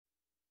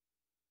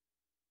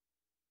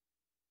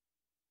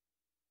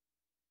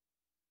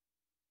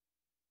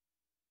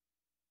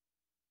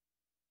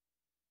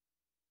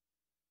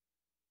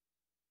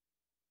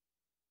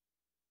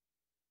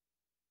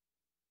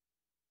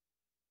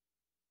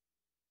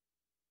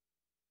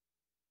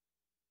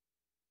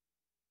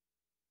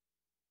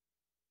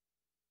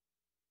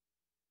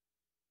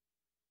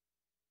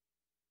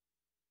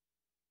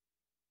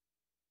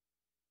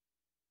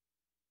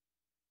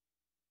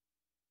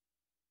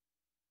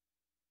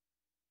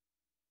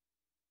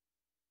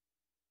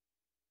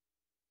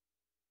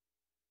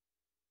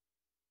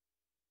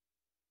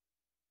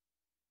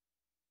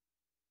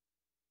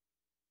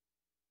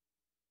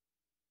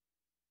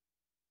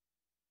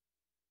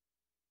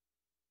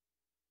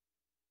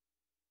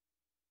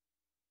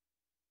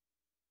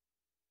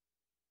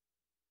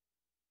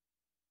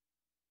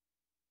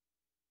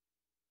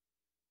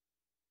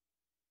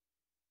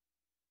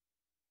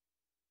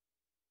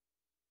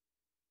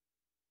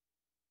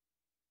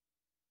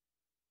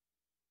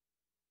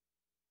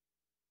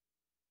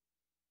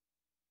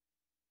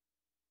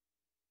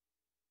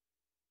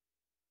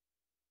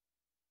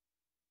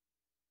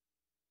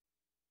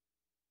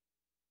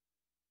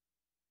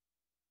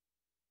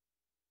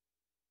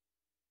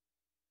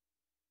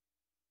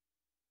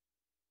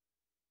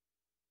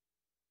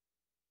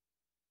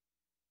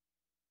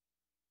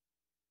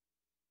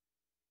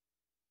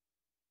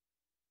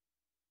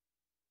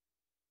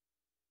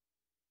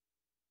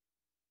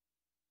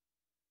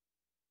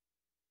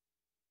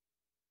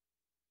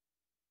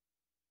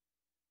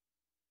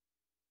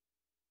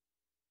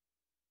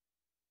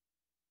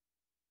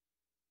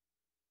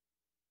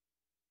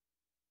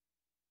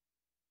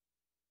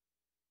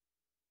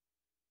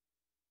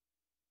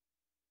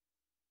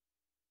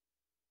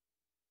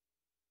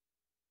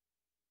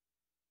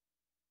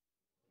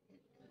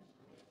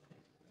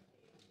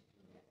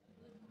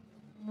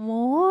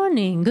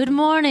morning. Good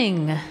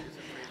morning.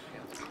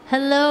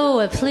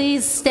 Hello.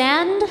 Please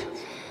stand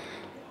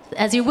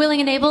as you're willing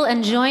and able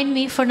and join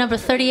me for number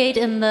 38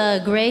 in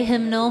the gray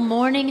hymnal,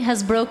 Morning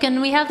Has Broken.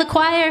 We have the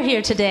choir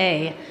here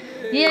today.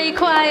 Yay,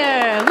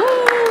 choir.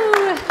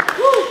 Woo!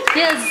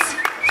 Yes,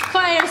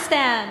 choir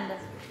stand.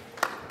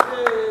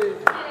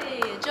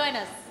 Yay, join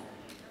us.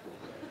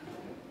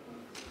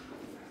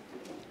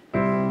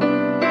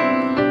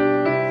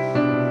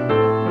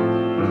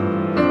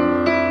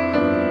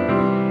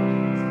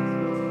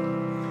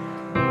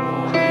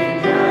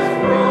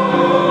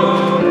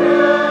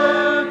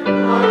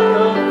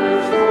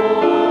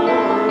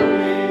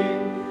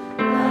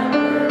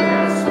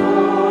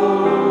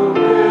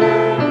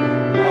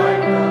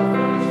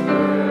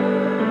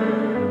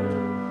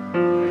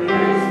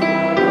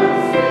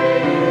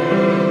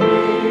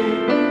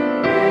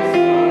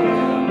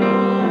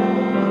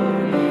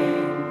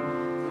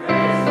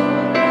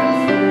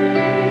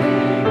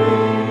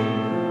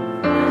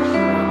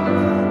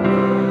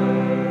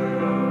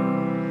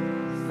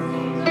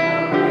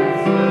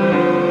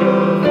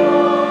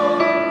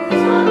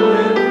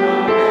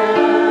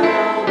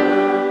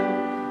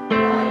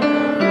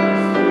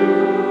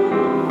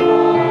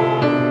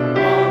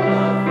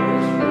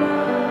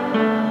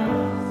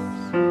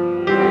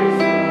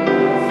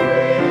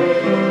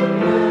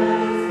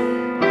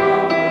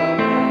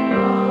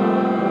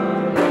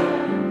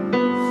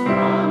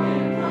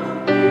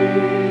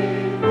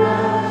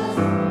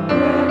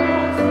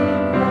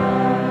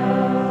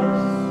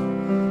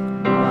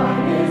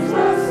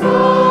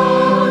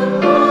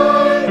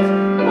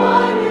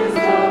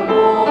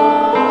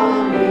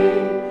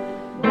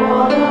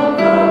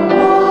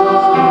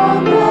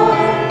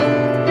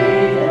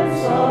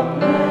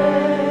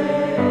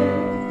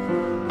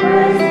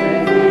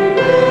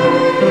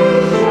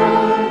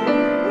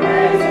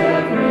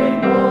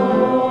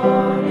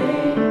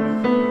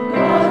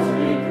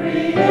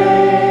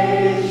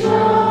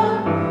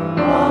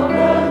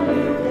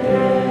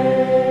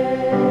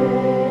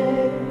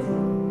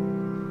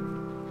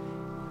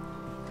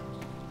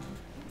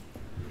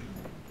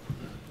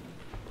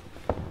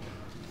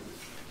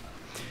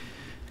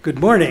 Good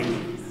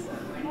morning.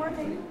 Good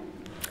morning.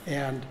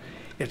 And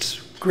it's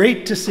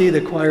great to see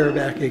the choir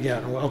back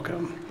again.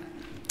 Welcome.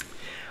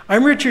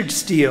 I'm Richard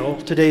Steele,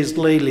 today's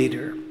lay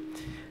leader.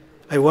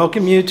 I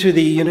welcome you to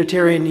the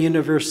Unitarian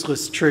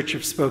Universalist Church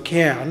of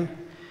Spokane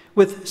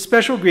with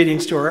special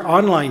greetings to our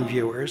online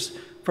viewers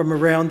from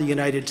around the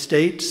United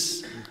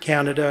States,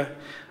 Canada,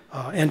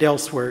 and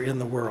elsewhere in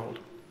the world.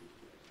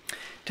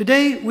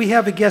 Today we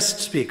have a guest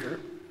speaker,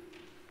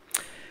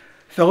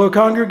 fellow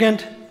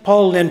congregant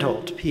Paul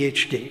Lindholt,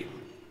 PhD.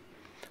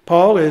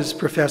 Paul is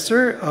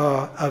professor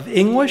of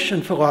English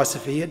and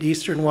philosophy at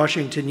Eastern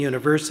Washington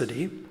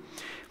University,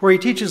 where he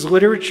teaches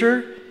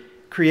literature,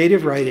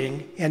 creative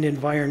writing, and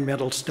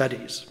environmental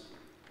studies.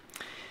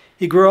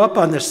 He grew up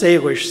on the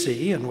Salish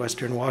Sea in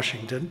Western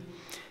Washington,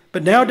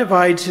 but now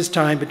divides his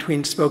time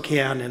between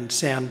Spokane and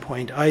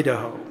Sandpoint,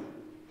 Idaho.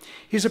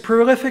 He's a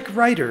prolific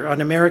writer on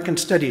American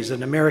studies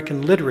and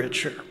American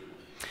literature,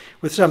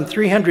 with some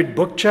 300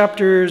 book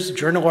chapters,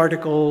 journal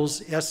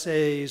articles,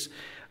 essays,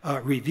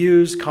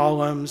 reviews,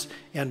 columns,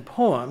 and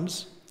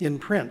poems in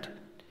print.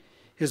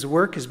 His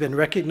work has been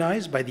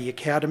recognized by the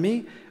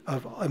Academy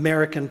of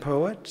American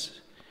Poets,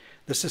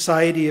 the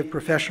Society of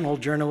Professional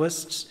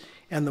Journalists,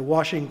 and the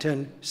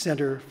Washington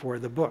Center for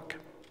the Book.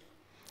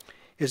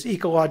 His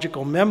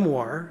ecological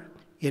memoir,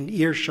 In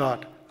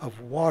Earshot of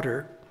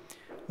Water,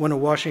 won a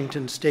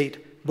Washington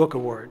State Book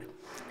Award,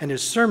 and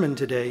his sermon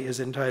today is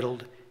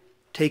entitled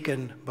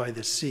Taken by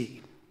the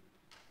Sea.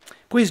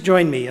 Please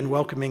join me in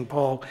welcoming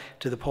Paul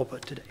to the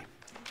pulpit today.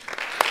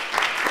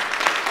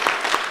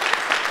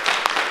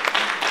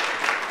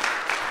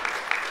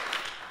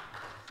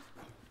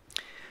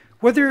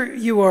 Whether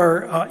you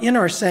are in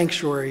our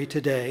sanctuary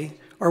today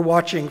or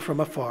watching from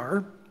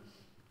afar,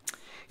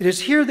 it is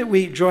here that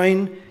we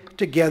join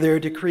together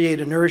to create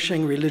a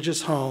nourishing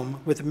religious home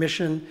with a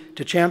mission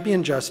to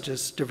champion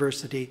justice,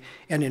 diversity,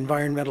 and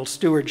environmental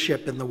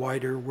stewardship in the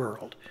wider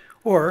world.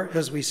 Or,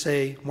 as we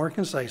say more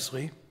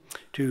concisely,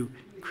 to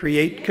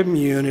create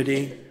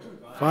community,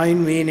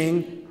 find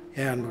meaning,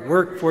 and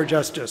work for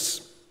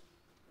justice.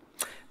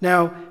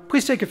 Now,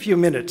 please take a few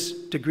minutes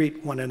to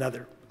greet one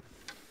another.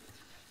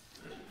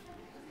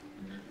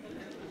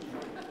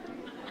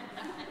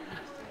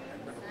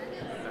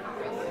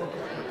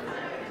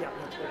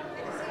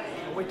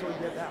 Wait till we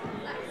get that.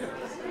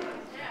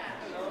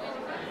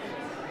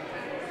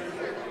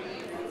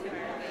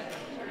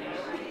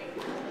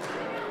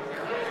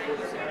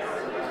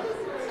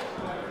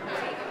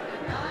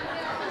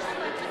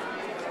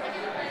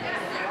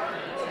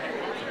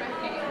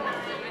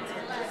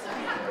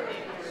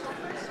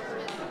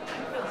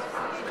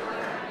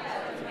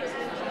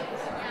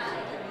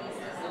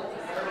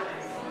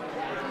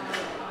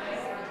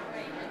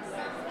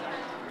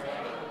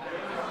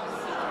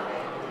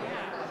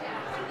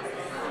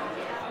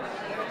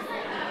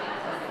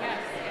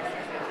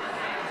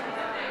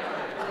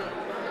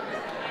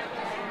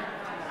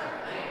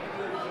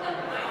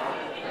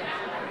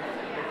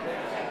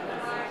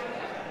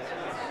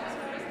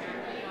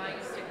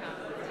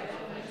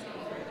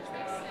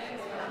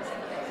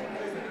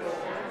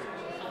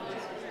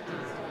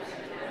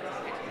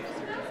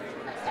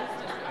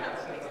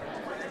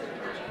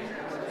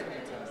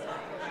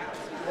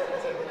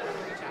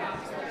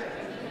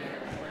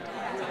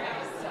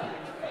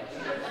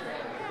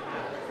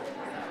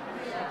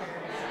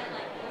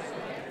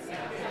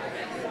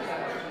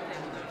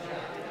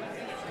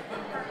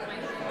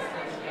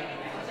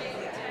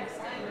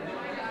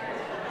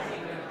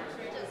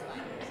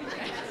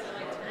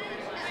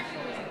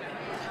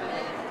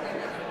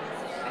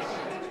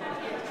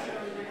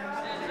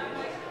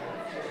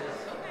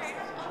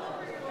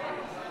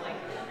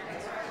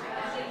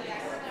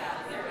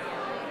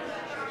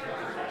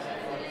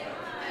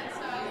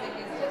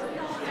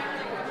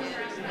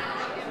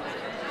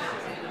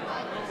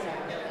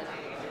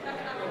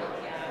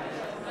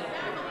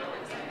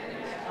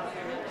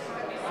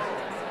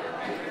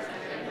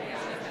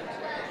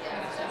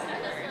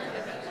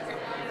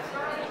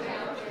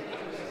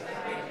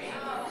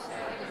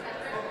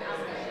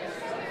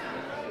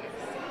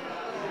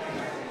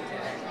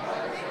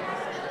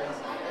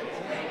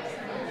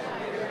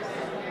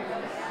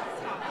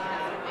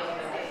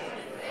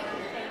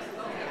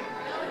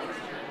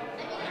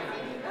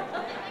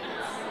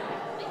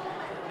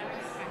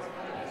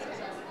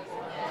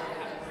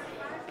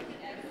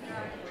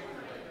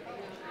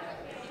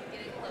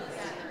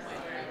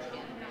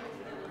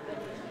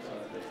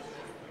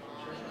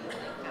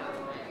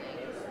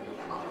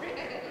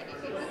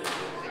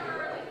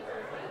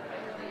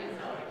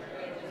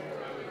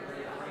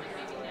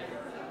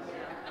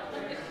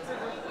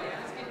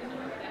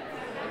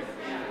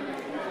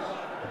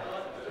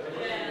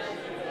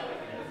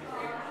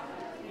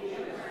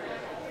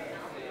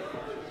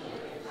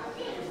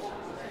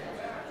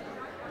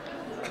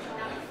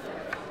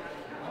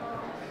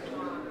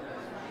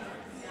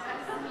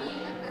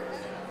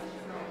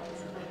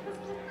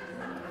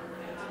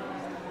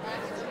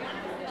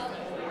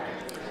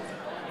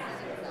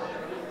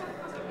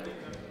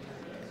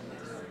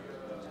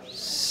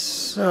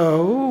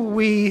 So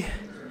we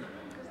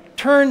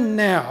turn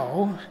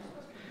now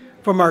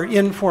from our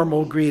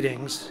informal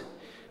greetings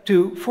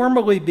to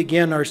formally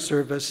begin our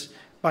service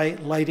by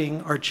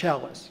lighting our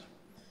chalice,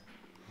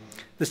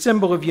 the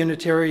symbol of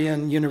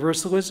Unitarian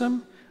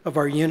Universalism, of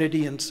our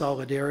unity and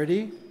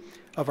solidarity,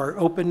 of our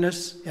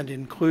openness and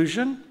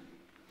inclusion,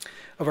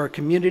 of our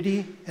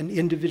community and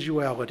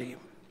individuality.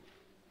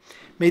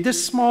 May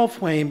this small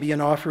flame be an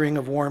offering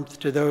of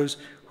warmth to those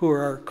who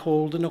are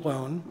cold and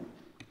alone,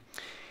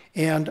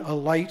 and a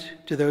light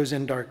to those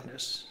in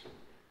darkness.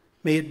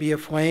 May it be a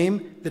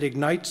flame that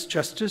ignites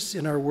justice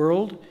in our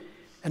world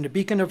and a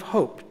beacon of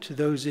hope to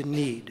those in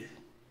need.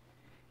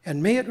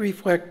 And may it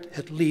reflect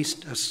at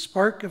least a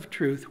spark of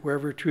truth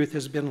wherever truth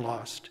has been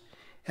lost,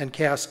 and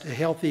cast a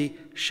healthy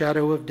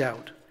shadow of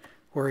doubt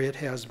where it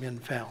has been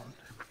found.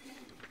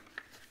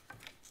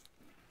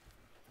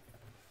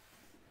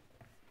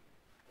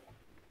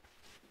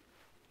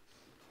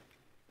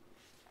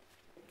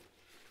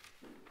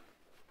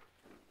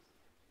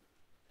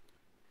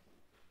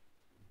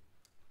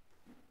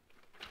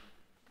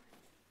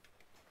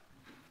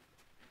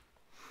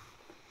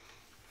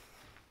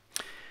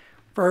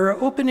 For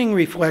our opening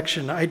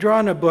reflection, I draw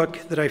on a book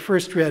that I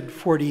first read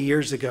 40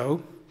 years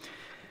ago,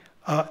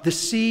 The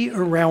Sea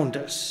Around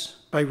Us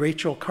by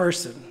Rachel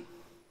Carson.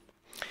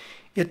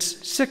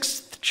 Its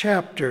sixth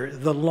chapter,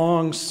 The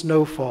Long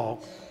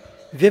Snowfall,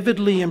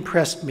 vividly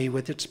impressed me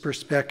with its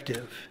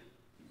perspective.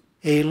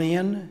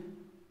 Alien,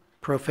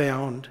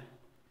 profound,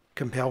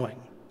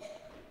 compelling.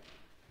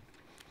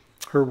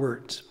 Her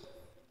words.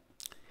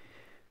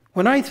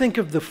 When I think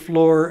of the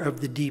floor of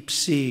the deep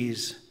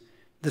seas,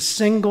 the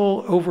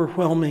single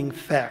overwhelming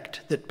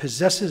fact that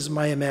possesses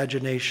my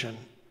imagination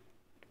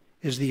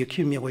is the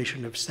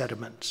accumulation of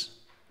sediments.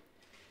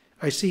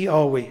 I see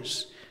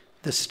always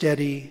the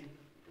steady,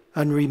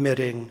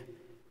 unremitting,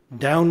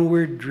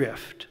 downward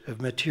drift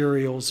of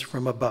materials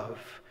from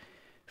above,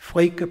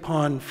 flake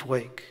upon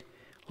flake,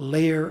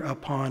 layer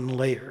upon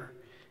layer,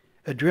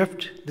 a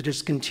drift that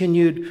has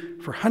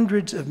continued for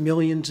hundreds of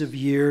millions of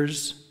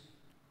years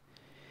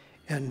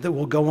and that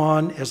will go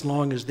on as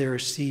long as there are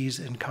seas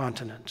and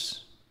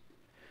continents.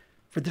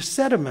 For the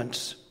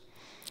sediments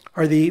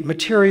are the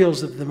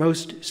materials of the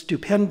most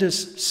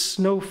stupendous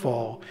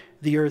snowfall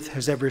the earth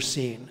has ever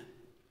seen.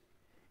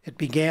 It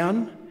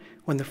began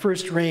when the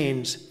first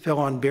rains fell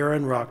on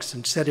barren rocks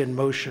and set in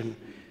motion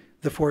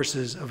the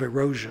forces of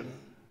erosion.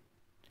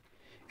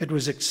 It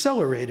was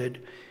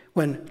accelerated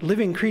when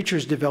living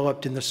creatures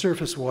developed in the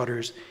surface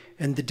waters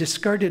and the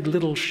discarded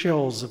little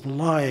shells of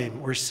lime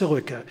or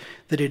silica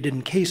that had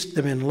encased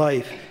them in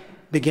life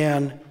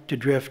began to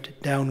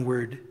drift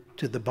downward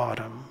to the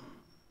bottom.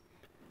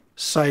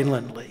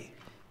 Silently,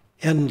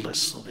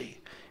 endlessly,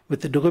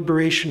 with the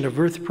deliberation of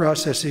earth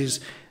processes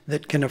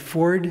that can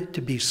afford to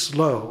be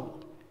slow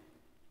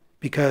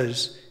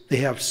because they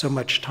have so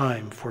much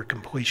time for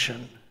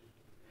completion.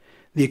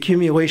 The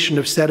accumulation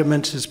of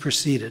sediments has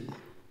proceeded,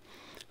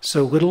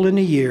 so little in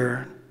a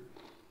year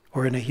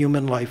or in a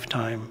human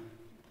lifetime,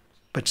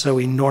 but so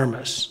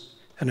enormous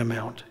an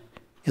amount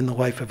in the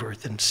life of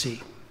earth and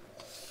sea.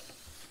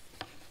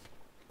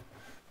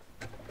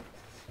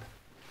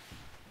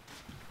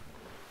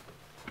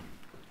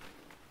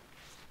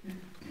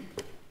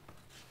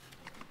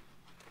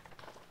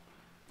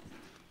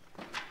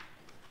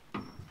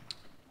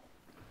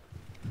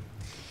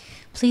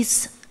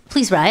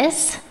 Please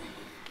rise.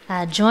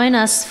 Join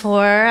us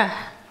for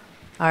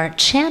our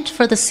chant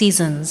for the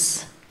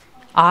seasons,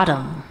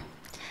 autumn,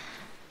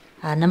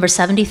 number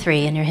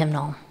 73 in your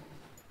hymnal.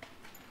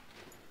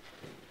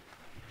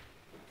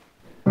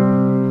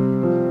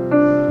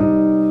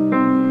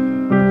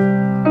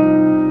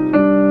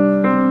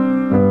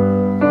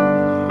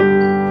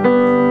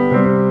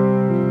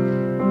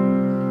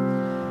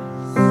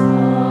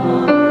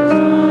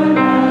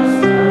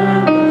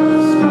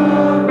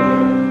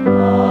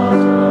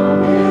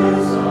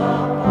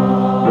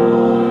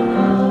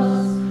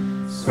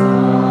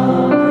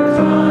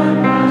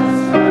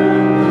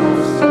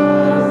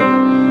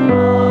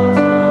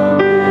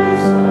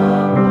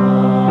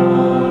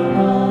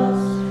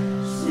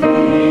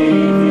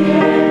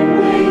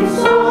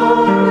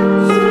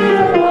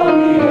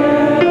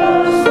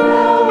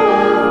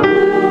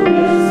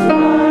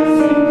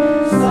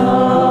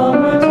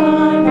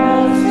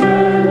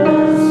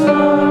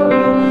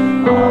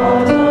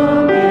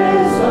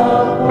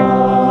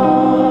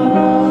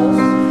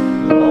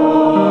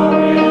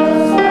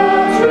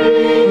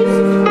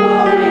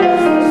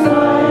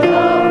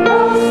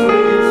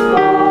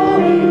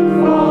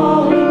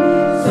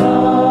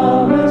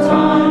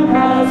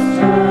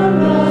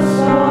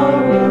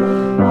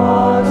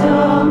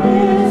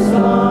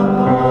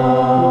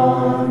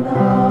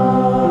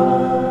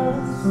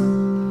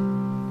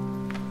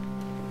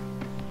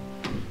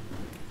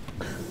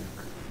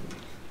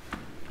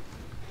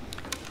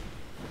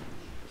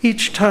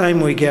 Each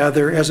time we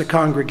gather as a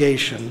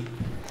congregation,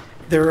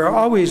 there are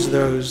always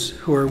those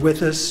who are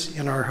with us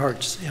in our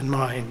hearts and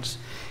minds,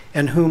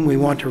 and whom we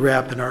want to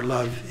wrap in our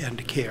love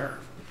and care.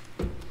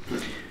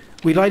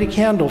 We light a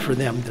candle for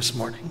them this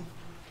morning,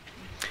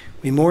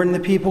 We mourn the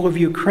people of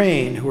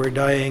Ukraine who are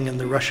dying in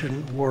the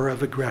Russian war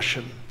of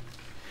aggression,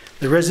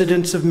 the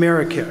residents of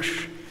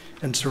Marrakesh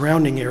and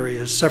surrounding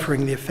areas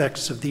suffering the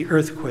effects of the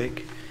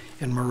earthquake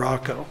in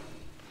Morocco,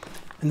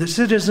 and the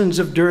citizens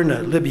of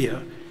Derna,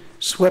 Libya,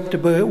 swept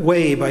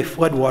away by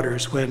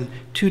floodwaters when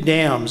 2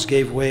 dams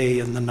gave way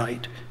in the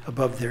night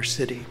above their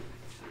city.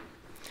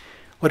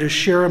 Let us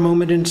share a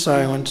moment in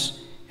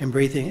silence,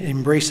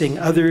 embracing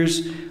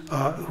others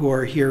who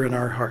are here in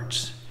our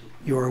hearts.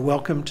 You are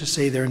welcome to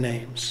say their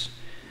names.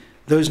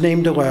 Those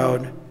named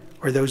aloud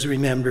or those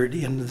remembered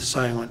in the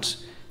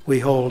silence we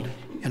hold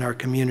in our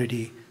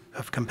community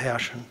of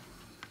compassion.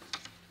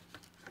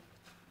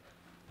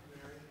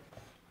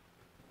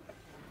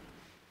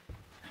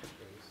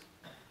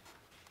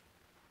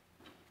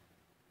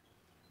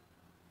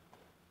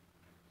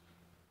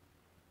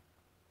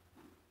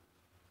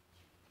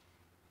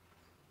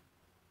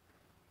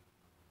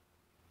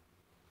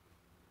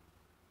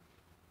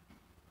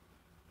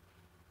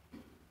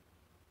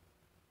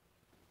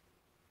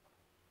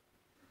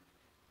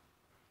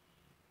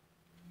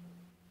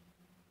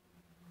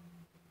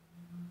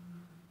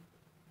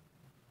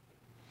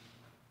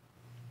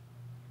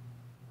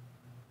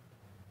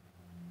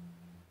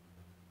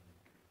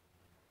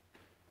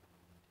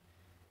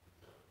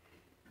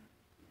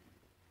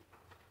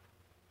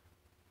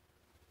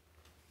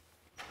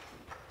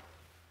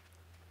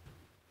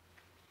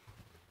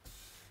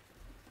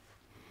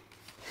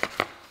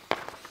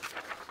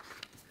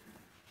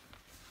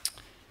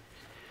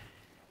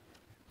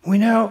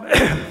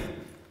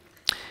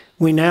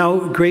 We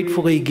now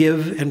gratefully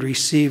give and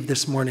receive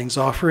this morning's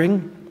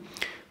offering,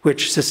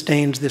 which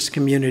sustains this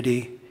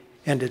community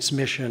and its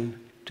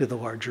mission to the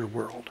larger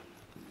world.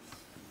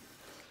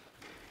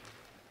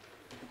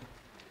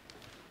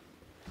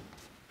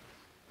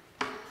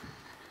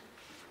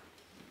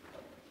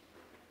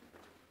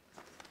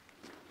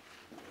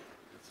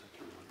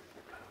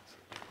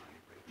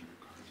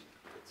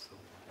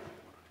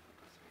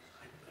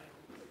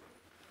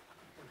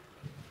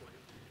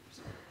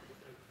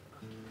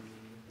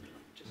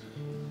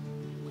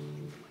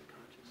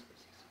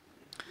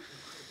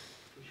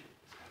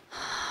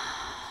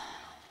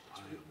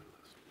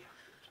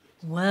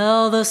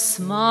 Well, the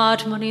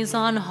smart money's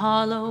on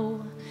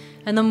hollow,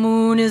 and the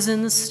moon is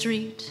in the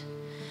street,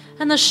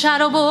 and the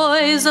shadow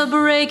boys are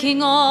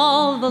breaking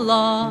all the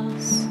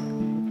laws.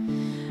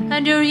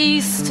 And you're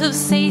east of,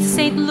 say,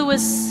 St.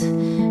 Louis,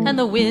 and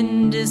the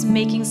wind is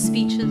making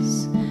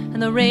speeches,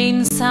 and the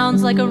rain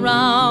sounds like a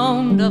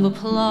round of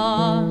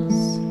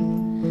applause.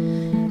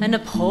 And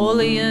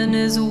Napoleon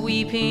is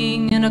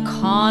weeping in a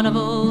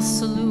carnival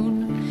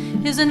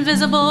saloon, his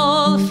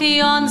invisible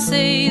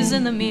fiancé's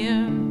in the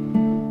mirror.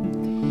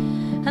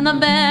 And the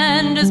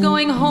band is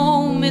going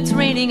home, it's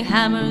raining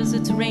hammers,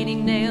 it's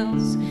raining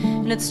nails,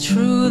 and it's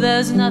true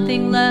there's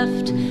nothing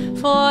left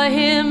for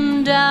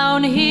him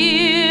down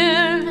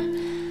here.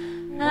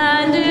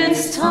 And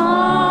it's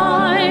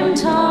time,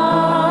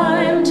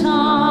 time,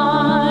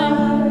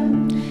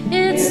 time.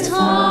 It's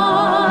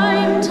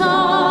time,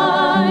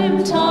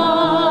 time,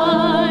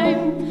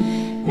 time.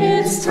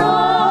 It's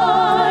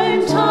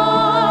time,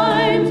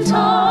 time,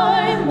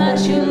 time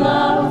that you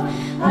love,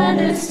 and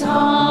it's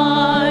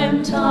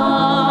time,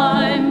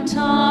 time,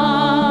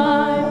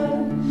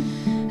 time.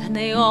 And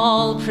they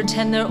all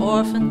pretend they're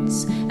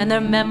orphans, and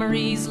their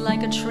memories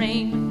like a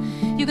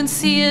train. You can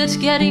see it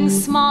getting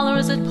smaller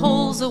as it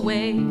pulls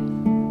away.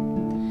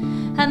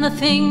 And the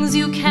things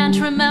you can't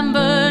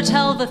remember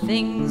tell the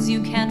things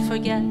you can't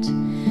forget,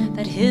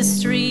 that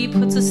history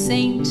puts a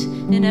saint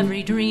in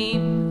every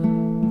dream.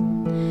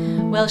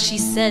 Well, she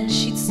said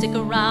she'd stick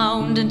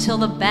around until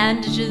the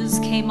bandages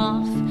came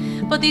off,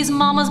 but these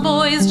mama's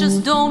boys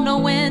just don't know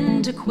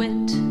when to quit.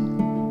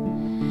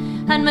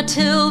 And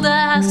Matilda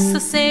asks the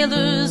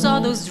sailors, are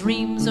those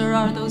dreams or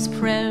are those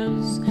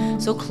prayers?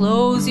 So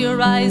close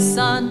your eyes,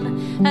 son,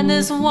 and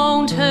this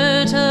won't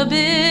hurt a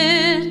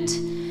bit.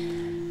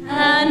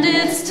 And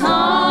it's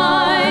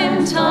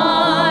time,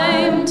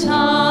 time,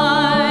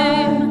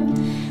 time.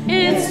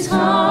 It's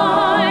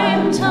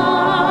time,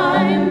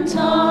 time,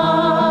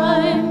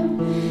 time.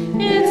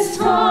 It's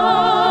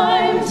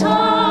time,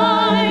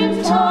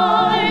 time,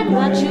 time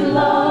that you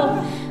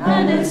love,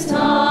 and it's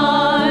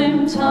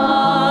time,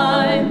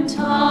 time,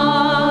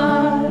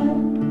 time.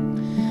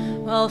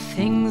 Well,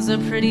 things are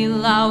pretty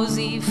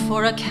lousy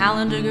for a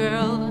calendar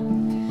girl.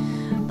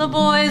 The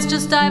boys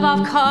just dive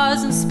off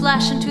cars and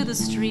splash into the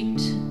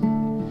street.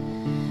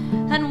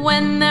 And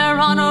when they're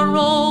on a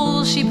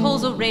roll, she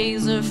pulls a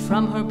razor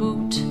from her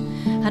boot,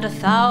 and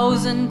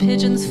 1,000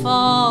 pigeons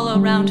fall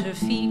around her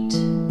feet.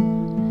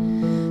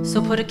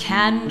 So put a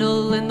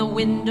candle in the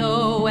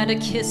window and a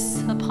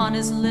kiss upon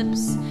his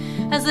lips,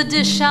 as the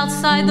dish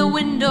outside the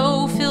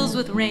window fills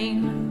with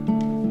rain.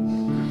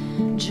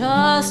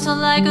 Just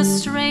like a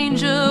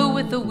stranger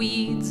with the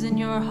weeds in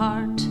your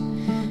heart,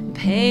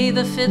 pay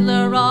the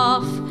fiddler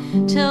off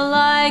till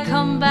I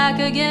come back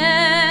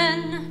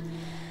again.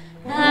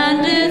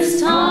 And it's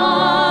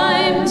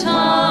time,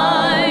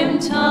 time,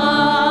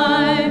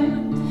 time.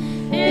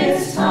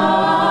 It's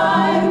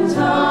time,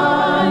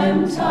 time,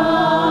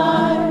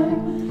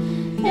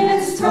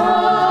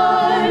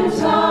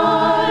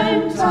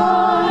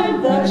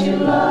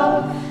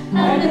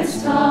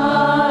 it's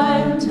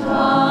time,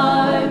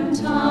 time,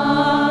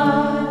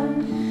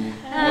 time.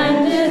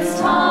 And it's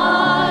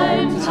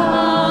time,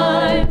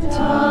 time,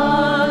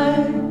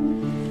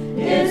 time.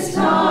 It's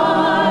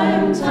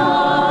time,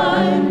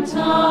 time,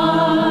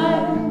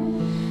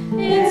 time.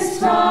 It's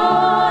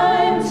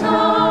time,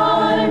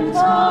 time,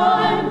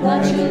 time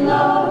that you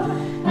love,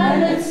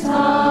 and it's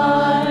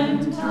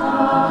time,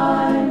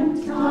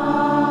 time, time.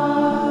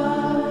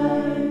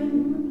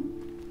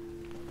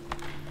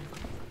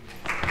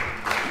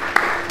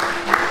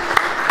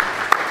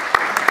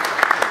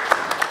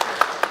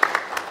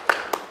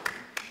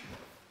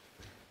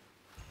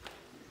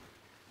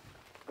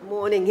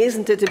 Morning,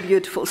 isn't it a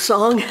beautiful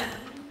song?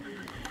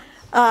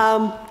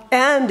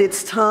 And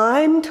it's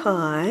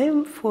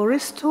time for a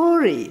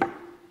story.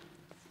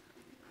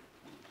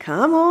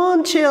 Come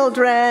on,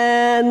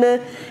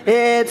 children,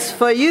 it's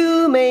for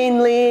you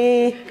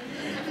mainly.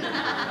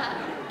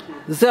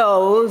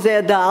 Though the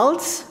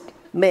adults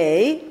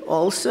may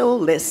also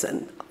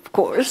listen, of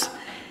course.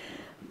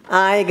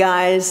 Hi,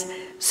 guys.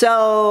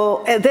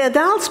 So the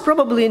adults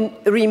probably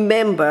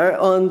remember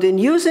on the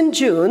news in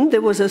June,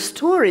 there was a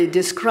story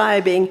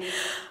describing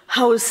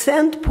how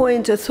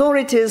Sandpoint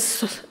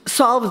authorities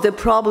solved the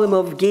problem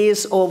of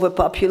geese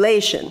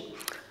overpopulation.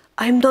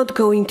 I'm not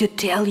going to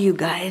tell you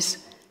guys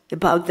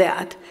about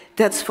that.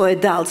 That's for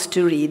adults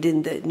to read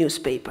in the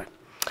newspaper.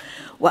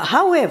 Well,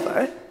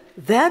 however,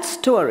 that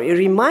story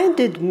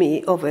reminded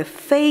me of a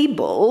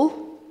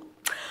fable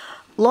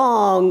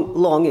long,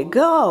 long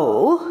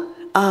ago.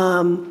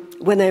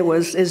 When I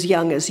was as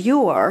young as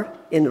you are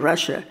in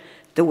Russia,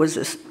 there was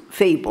a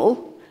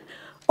fable,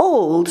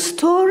 old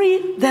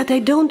story that I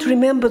don't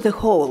remember the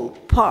whole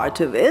part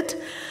of it,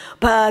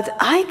 but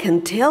I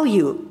can tell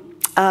you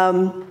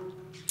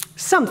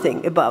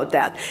something about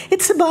that.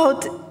 It's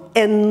about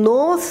a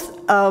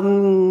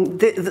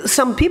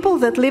some people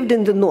that lived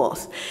in the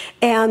north,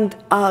 and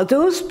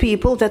those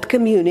people, that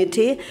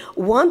community,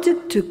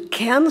 wanted to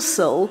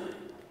cancel,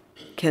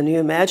 can you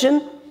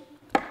imagine?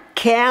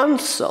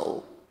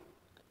 Cancel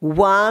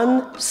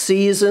one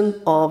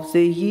season of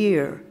the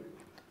year.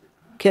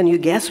 Can you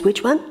guess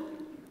which one?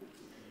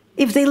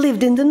 If they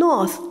lived in the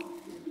north.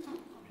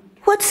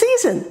 What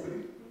season?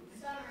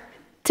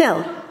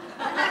 Summer.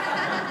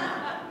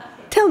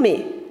 Tell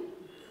me.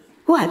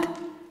 What?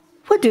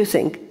 What do you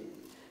think?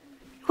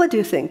 What do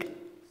you think?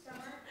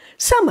 Summer.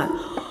 Summer.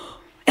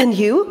 And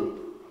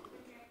you?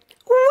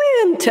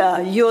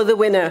 Winter. You're the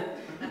winner.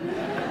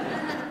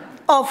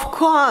 Of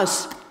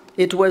course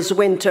it was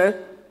winter.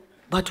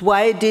 But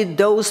why did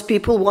those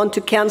people want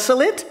to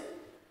cancel it?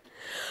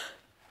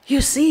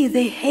 You see,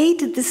 they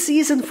hated the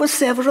season for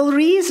several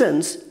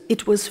reasons.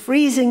 It was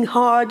freezing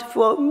hard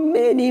for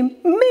many,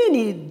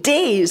 many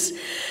days,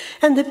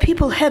 and the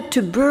people had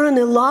to burn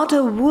a lot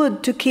of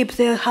wood to keep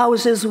their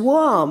houses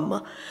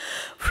warm.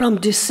 From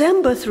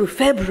December through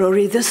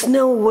February, the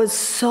snow was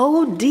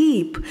so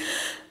deep.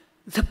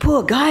 The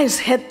poor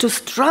guys had to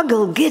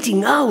struggle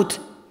getting out.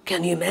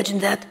 Can you imagine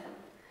that?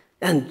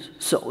 And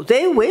so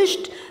they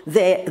wished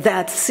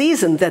that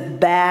season,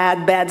 that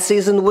bad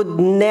season, would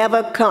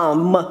never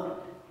come.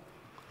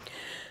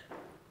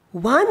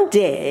 One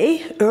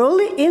day,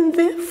 early in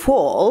the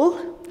fall,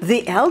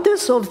 the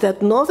elders of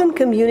that northern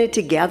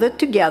community gathered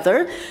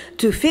together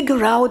to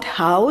figure out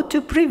how to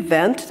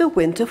prevent the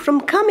winter from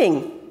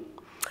coming.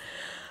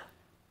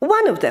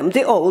 One of them,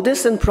 the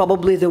oldest and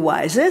probably the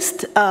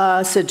wisest,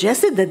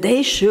 suggested that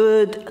they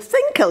should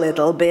think a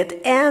little bit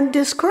and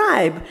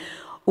describe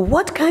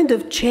what kind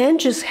of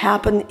changes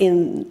happen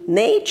in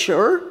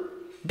nature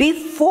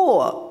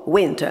before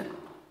winter.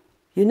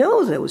 You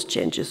know those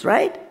changes,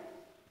 right?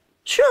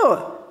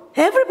 Sure,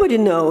 everybody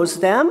knows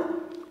them.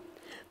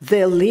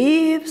 The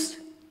leaves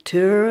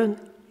turn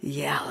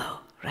yellow,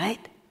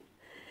 right?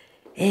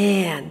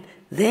 And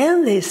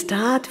then they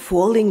start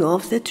falling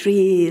off the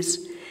trees.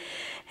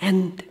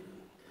 And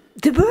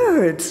the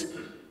birds,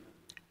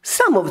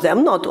 some of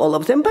them, not all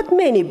of them, but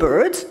many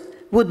birds,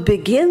 would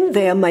begin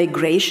their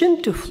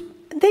migration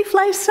they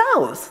fly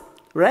south,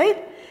 right?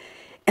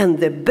 And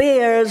the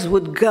bears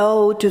would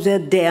go to their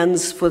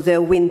dens for their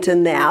winter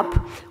nap.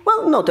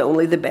 Well, not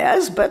only the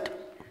bears,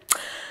 but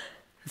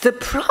the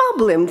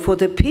problem for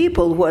the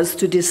people was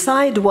to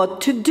decide what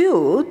to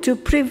do to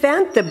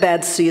prevent the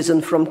bad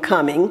season from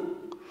coming.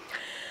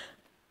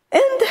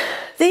 And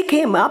they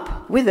came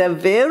up with a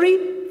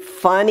very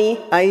funny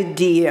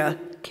idea.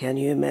 Can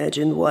you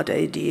imagine what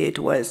idea it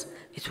was?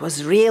 It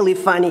was really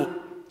funny.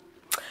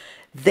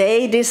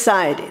 They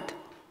decided,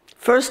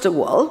 first of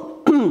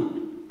all,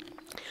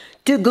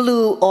 to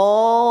glue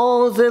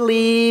all the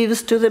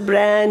leaves to the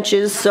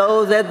branches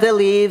so that the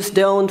leaves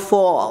don't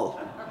fall.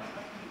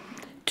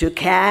 To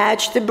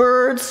catch the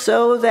birds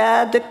so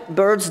that the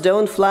birds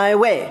don't fly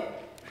away.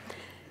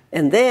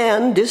 And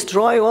then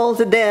destroy all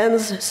the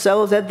dens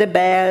so that the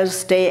bears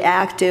stay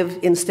active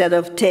instead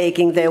of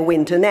taking their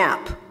winter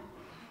nap.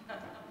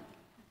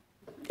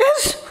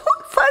 It's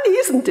funny,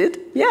 isn't it?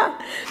 Yeah.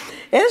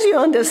 As you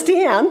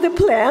understand, the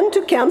plan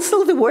to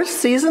cancel the worst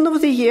season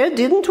of the year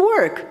didn't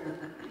work.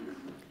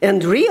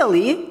 And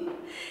really,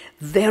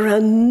 There are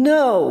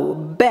no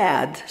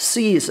bad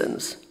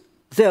seasons,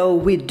 though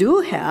we do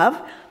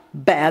have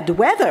bad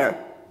weather.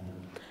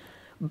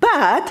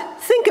 But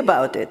think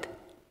about it.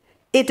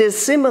 It is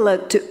similar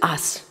to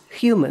us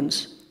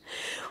humans.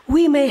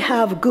 We may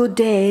have good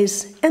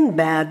days and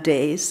bad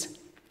days.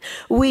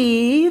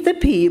 We, the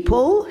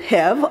people,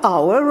 have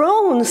our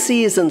own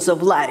seasons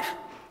of life: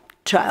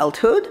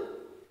 childhood,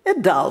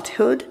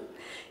 adulthood,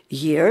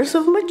 years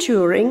of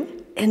maturing,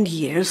 and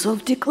years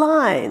of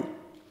decline.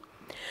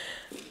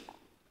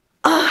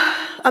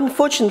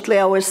 Unfortunately,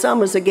 our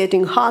summers are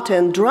getting hotter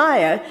and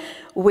drier,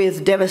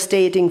 with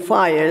devastating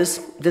fires,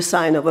 the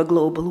sign of a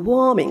global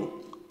warming.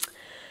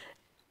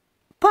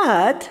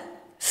 But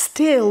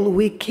still,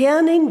 we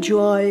can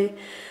enjoy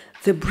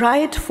the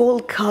bright fall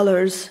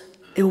colors,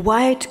 a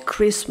white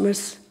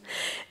Christmas,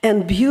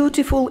 and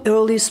beautiful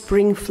early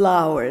spring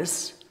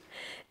flowers.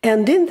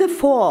 And in the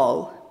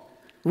fall,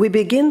 we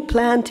begin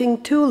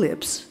planting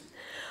tulips,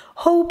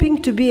 hoping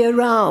to be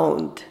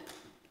around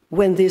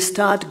when they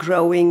start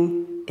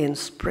growing in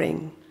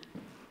spring.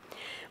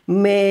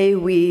 May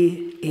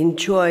we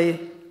enjoy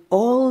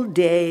all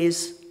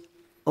days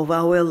of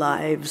our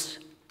lives,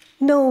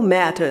 no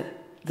matter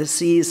the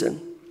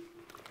season.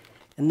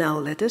 And now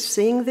let us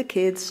sing the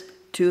kids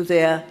to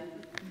their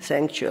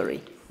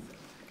sanctuary.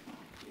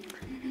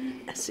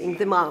 Sing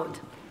them out.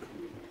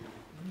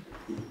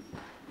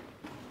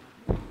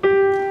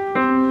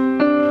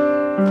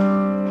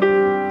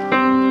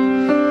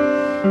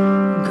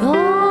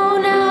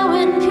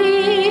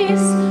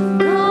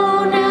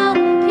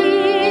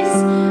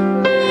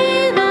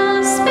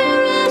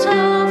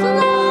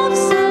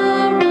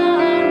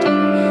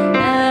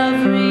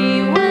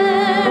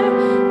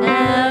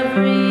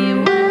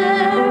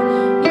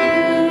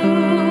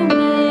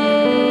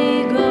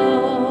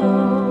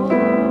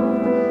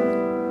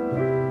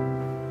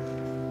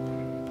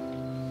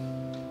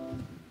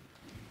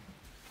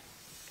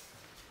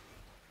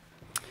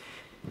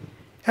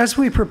 As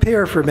we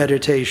prepare for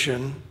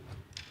meditation,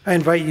 I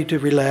invite you to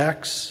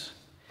relax,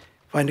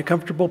 find a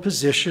comfortable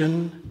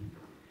position,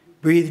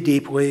 breathe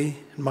deeply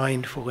and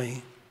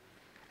mindfully,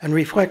 and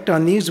reflect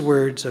on these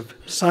words of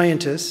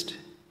scientist,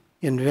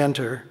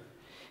 inventor,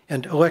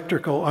 and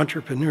electrical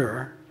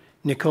entrepreneur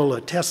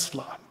Nikola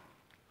Tesla.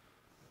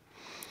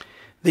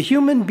 The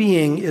human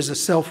being is a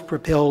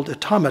self-propelled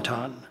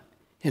automaton,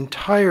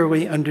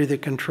 entirely under the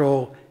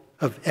control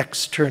of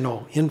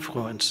external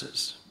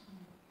influences.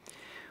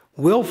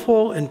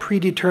 Willful and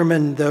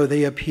predetermined though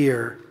they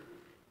appear,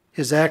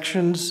 his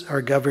actions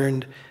are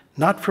governed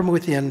not from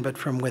within, but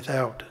from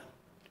without.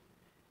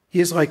 He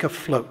is like a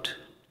float,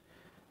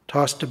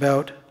 tossed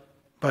about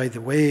by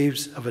the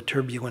waves of a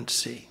turbulent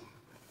sea.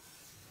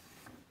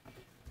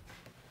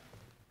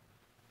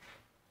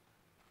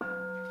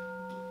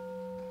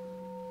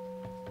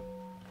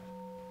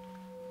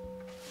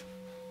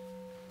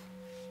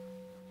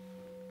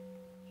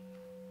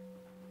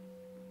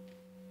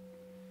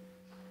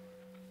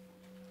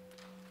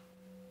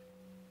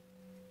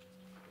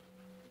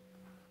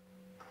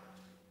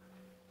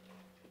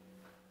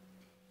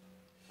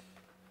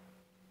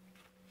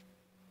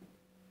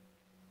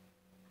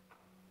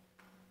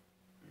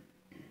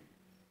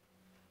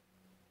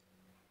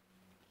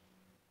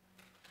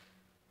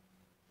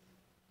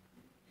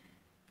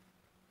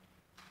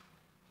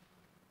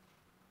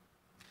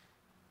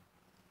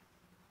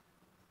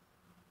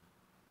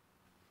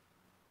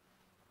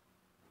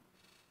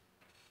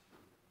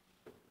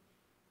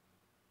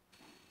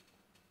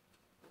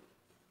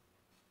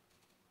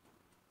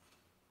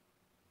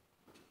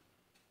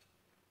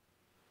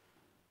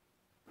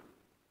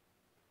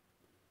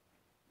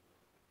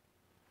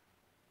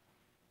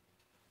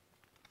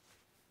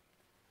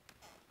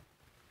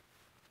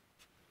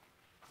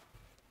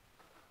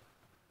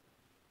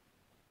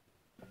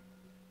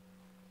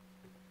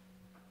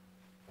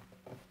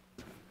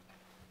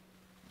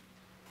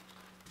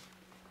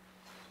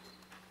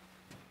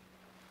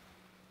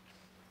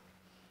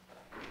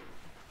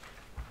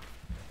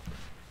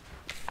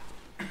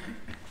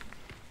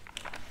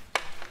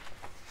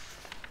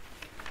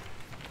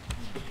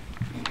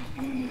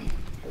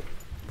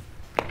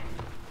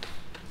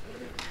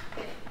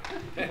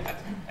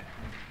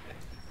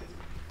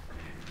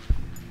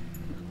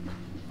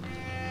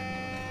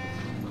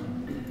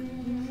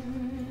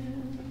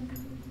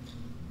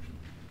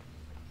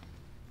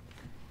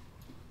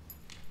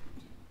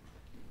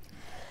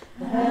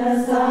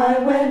 As I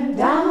went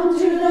down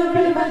to the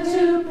river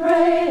to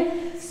pray,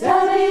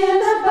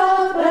 studying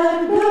about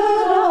that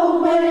good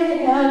old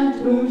way, and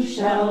who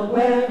shall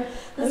wear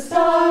the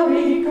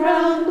starry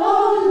crown?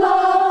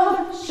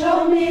 Oh Lord,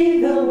 show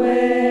me the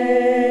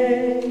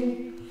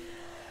way.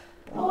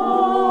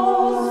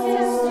 Oh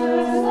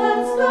sisters,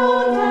 let's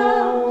go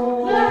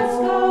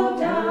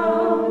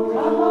down,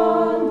 come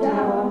on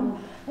down.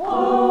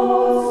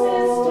 Oh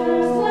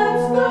sisters,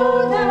 let's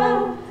go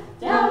down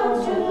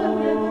to the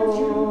river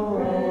to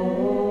pray.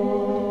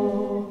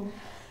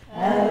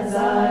 As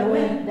I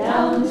went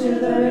down to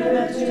the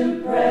river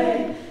to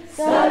pray,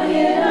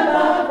 studying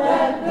about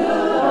that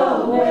good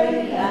old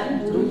way,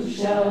 and who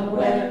shall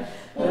wear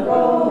the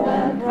robe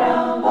and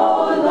crown.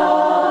 Oh,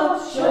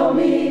 love, show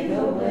me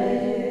the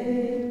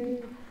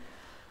way.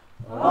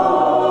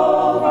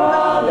 Oh,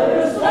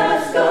 brothers,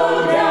 let's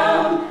go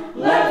down,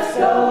 let's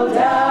go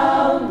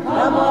down.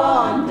 Come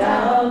on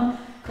down,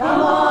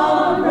 come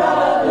on,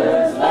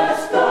 brothers,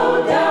 let's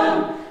go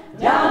down,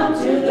 down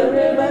to the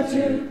river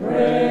to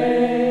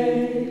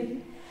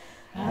pray.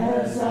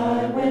 As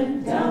I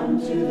went down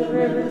to the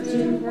river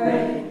to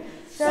pray,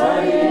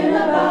 studying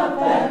about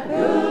that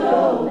good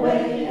old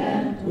way,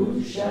 and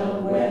who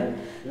shall wear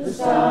the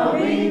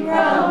starry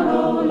crown?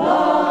 Oh,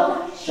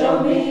 love,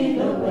 show me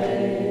the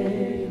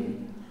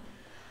way.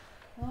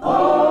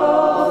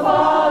 Oh,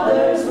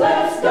 fathers,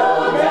 let's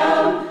go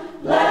down,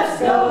 let's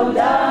go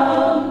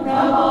down.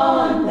 Come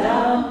on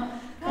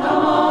down, come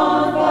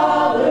on,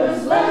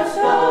 fathers, let's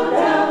go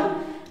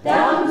down,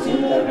 down to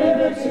the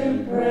river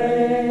to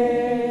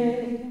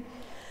pray.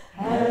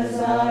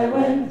 As I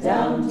went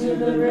down to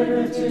the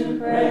river to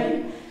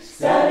pray,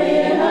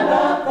 studying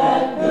about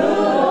that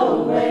good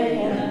old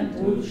way, and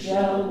who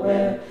shall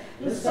wear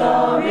the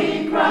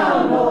starry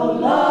crown? Oh,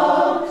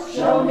 love,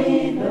 show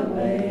me the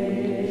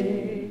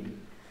way.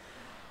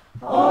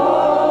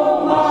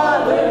 Oh,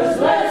 mothers,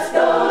 let's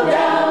go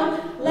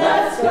down,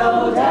 let's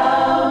go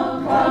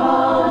down. Come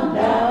on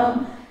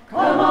down,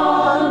 come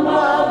on,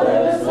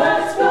 mothers,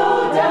 let's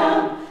go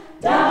down,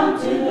 down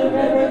to the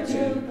river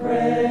to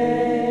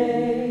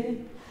pray.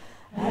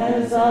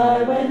 As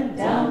I went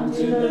down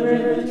to the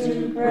river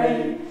to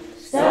pray,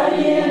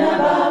 studying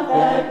about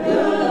that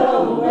good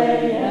old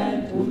way,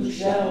 and who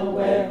shall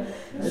wear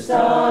the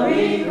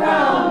starry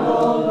crown?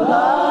 Oh,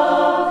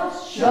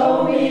 love,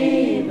 show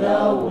me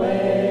the way.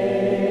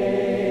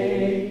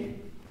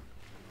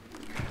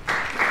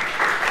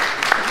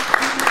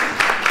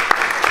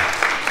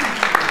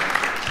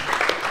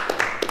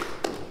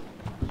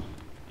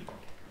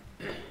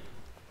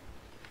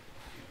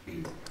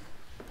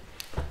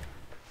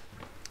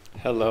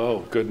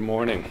 Hello, good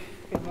morning.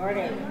 Good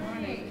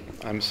morning.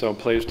 I'm so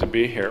pleased to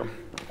be here.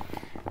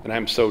 And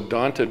I'm so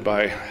daunted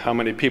by how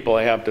many people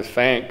I have to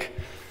thank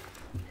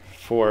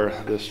for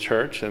this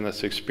church and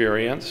this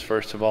experience.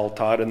 First of all,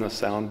 Todd in the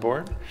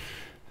soundboard.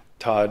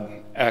 Todd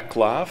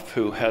Eckloff,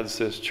 who heads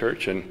this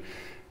church and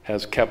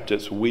has kept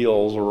its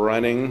wheels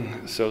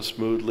running so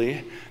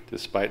smoothly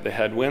despite the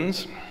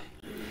headwinds.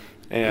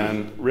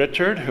 And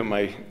Richard, whom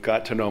I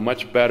got to know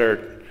much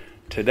better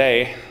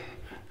today,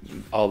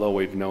 although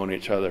we've known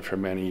each other for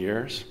many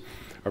years.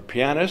 Our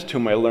pianist,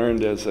 whom I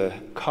learned as a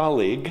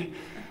colleague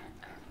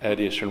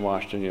at Eastern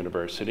Washington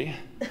University.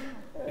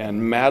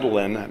 And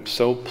Madeline, I'm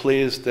so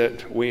pleased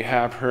that we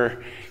have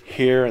her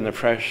here in the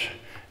fresh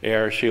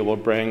air. She will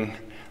bring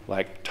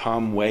like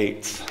Tom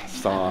Waits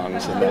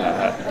songs and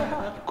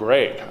that.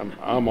 Great,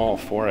 I'm all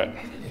for it.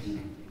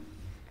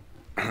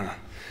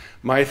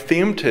 My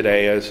theme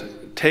today is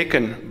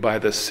taken by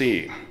the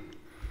sea.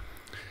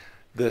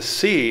 The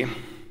sea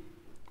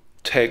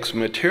takes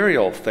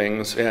material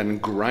things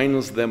and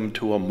grinds them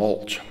to a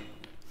mulch.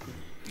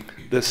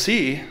 The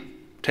sea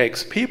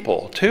takes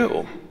people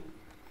too.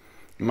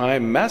 My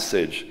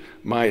message,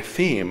 my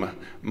theme,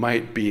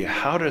 might be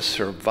how to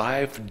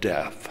survive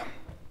death.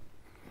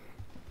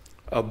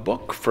 A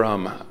book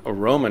from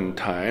Roman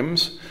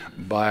times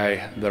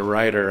by the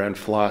writer and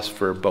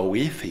philosopher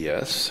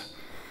Boethius,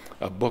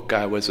 a book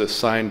I was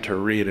assigned to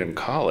read in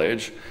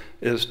college,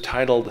 is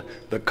titled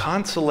The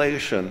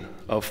Consolation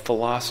of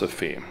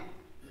Philosophy.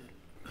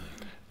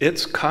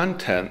 Its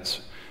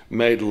contents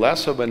made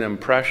less of an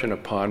impression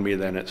upon me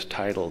than its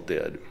title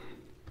did.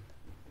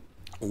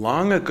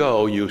 Long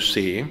ago, you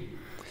see,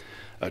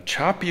 a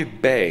choppy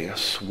bay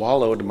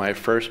swallowed my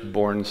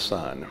firstborn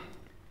son.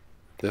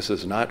 This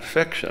is not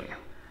fiction.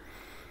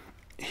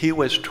 He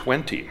was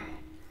 20.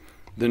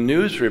 The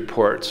news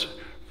reports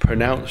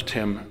pronounced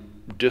him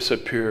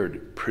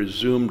disappeared,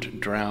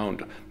 presumed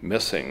drowned,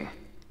 missing.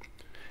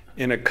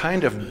 In a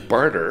kind of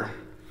barter,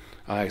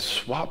 I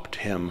swapped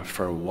him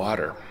for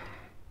water.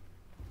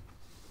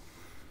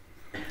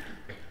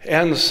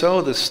 And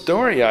so the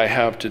story I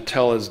have to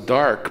tell is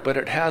dark, but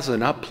it has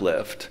an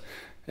uplift,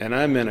 and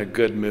I'm in a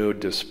good mood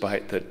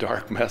despite the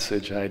dark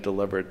message I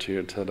delivered to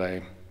you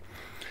today.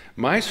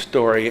 My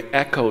story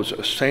echoes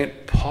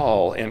St.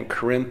 Paul in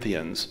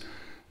Corinthians.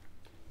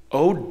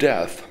 O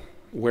death,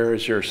 where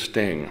is your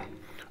sting?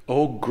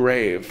 O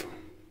grave,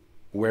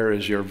 where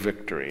is your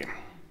victory?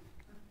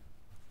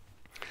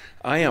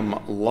 I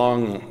am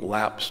long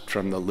lapsed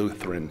from the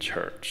Lutheran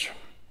Church.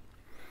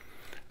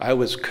 I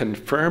was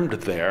confirmed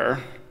there,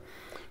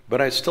 but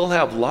I still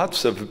have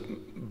lots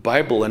of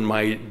Bible in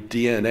my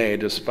DNA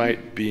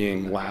despite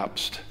being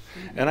lapsed.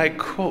 And I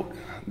quote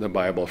the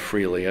Bible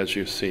freely, as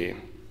you see.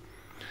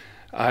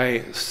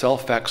 I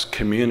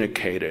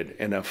self-excommunicated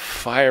in a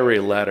fiery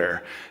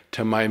letter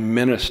to my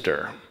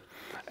minister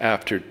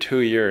after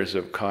 2 years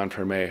of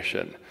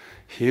confirmation,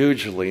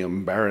 hugely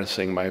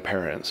embarrassing my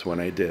parents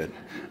when I did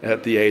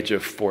at the age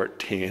of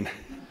 14.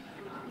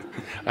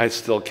 I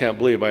still can't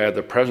believe I had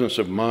the presence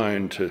of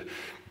mind to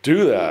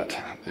do that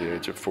at the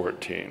age of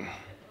 14.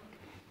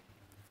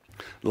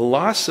 The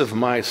loss of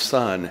my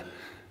son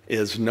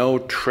is no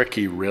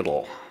tricky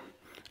riddle.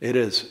 It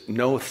is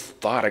no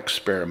thought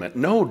experiment,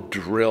 no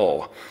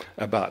drill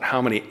about how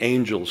many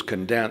angels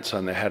can dance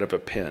on the head of a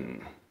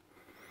pin.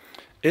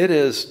 It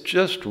is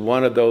just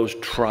one of those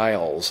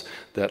trials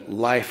that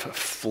life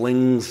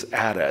flings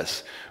at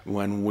us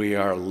when we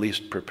are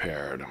least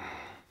prepared.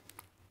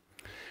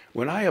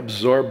 When I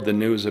absorbed the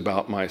news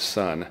about my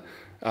son,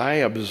 I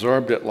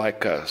absorbed it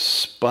like a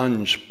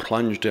sponge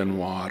plunged in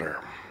water.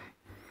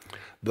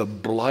 The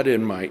blood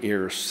in my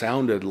ears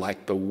sounded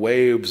like the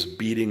waves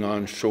beating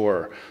on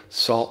shore,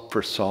 salt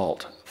for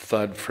salt,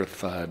 thud for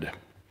thud.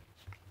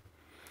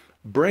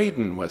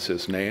 Braden was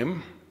his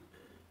name.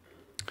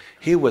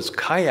 He was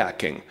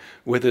kayaking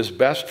with his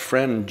best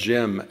friend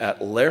Jim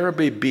at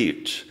Larrabee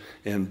Beach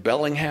in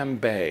Bellingham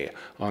Bay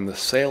on the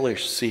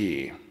Salish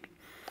Sea.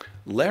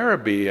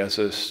 Larrabee is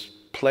a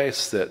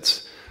place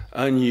that's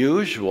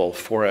unusual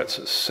for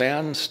its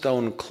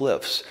sandstone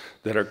cliffs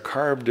that are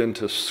carved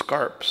into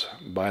scarps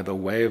by the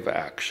wave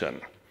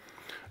action.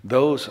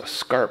 Those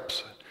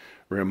scarps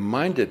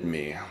reminded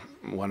me,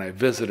 when I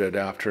visited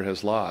after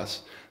his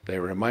loss, they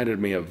reminded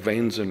me of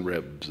veins and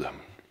ribs.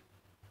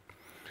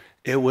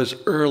 It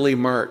was early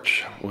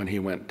March when he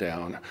went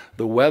down,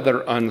 the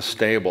weather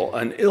unstable,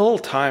 an ill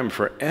time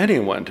for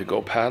anyone to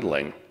go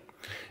paddling.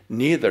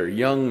 Neither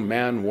young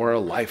man wore a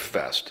life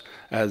vest,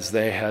 as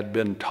they had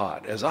been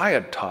taught, as I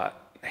had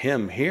taught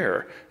him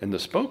here in the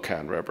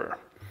Spokane River.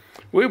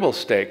 "We will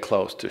stay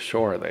close to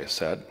shore," they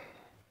said.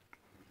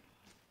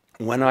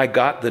 When I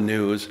got the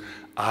news,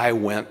 I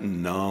went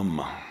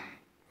numb.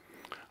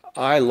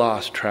 I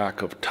lost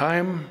track of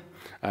time.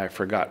 I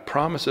forgot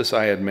promises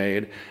I had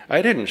made.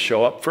 I didn't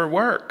show up for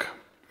work.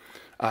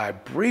 I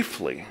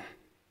briefly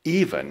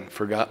even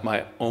forgot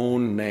my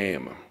own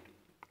name.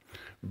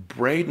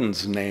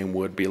 Braden's name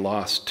would be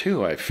lost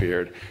too, I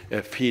feared,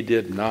 if he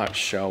did not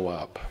show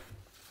up.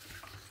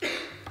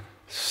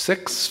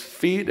 6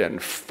 feet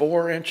and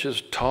 4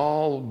 inches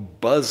tall,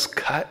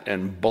 buzz-cut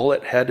and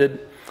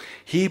bullet-headed,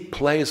 he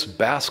plays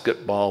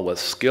basketball with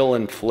skill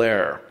and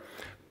flair.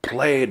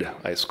 Played,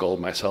 I scold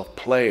myself,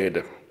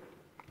 played.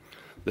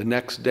 The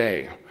next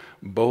day,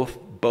 both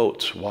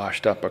boats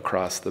washed up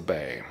across the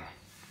bay.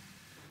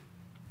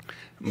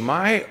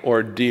 My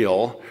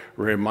ordeal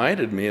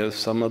reminded me of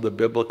some of the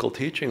biblical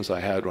teachings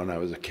I had when I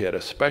was a kid,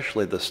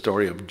 especially the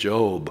story of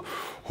Job,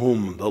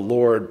 whom the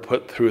Lord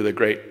put through the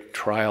great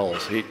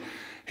trials.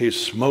 He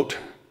smote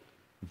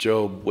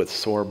Job with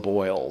sore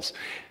boils.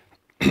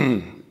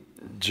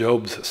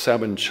 Job's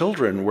 7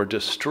 children were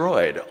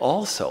destroyed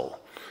also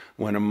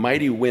when a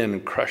mighty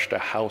wind crushed a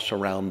house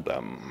around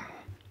them.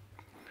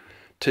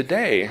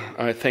 Today,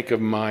 I think of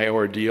my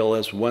ordeal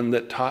as one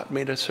that taught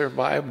me to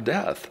survive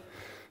death.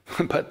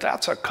 But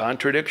that's a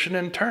contradiction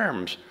in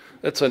terms.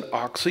 It's an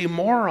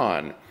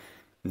oxymoron.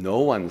 No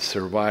one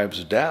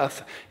survives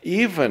death,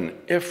 even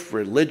if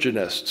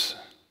religionists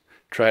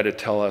try to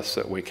tell us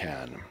that we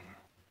can.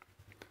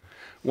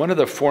 One of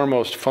the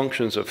foremost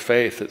functions of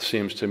faith, it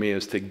seems to me,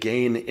 is to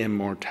gain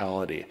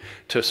immortality,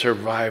 to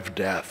survive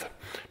death,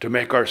 to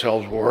make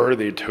ourselves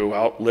worthy to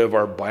outlive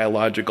our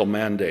biological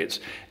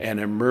mandates and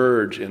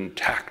emerge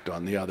intact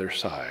on the other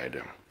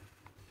side.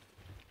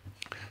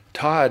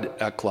 Todd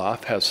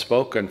Eckloff has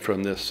spoken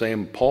from this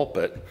same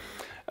pulpit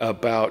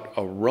about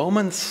a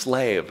Roman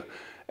slave,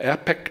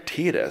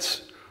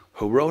 Epictetus,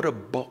 who wrote a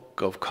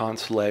book of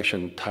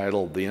consolation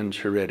titled The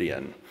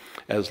Enchiridion.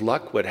 As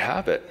luck would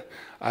have it,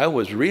 I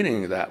was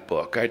reading that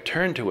book. I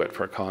turned to it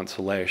for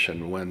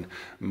consolation when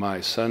my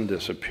son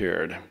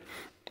disappeared.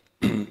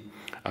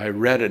 I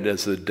read it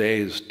as the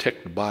days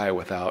ticked by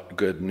without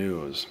good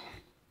news.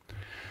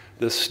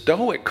 The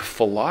Stoic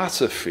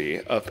philosophy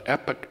of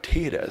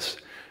Epictetus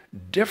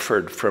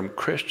differed from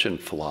Christian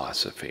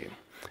philosophy.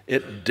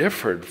 It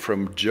differed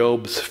from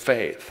Job's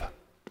faith.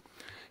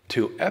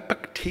 To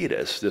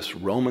Epictetus, this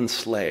Roman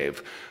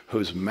slave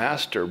whose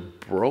master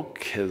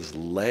broke his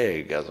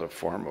leg as a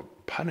form of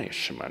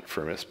punishment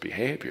for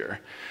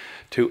misbehavior,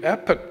 to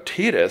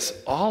Epictetus,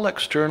 all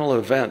external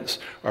events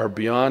are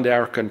beyond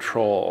our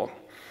control.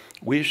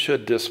 We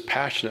should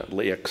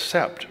dispassionately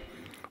accept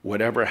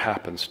whatever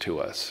happens to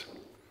us.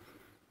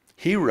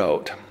 He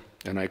wrote,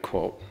 and I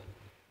quote,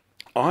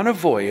 "On a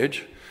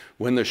voyage,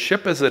 when the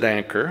ship is at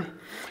anchor,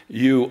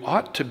 you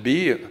ought to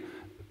be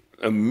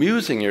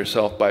amusing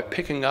yourself by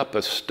picking up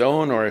a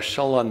stone or a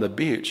shell on the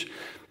beach,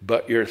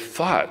 but your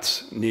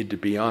thoughts need to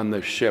be on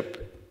the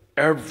ship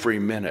every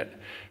minute,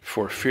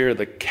 for fear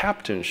the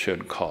captain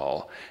should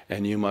call,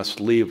 and you must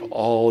leave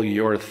all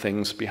your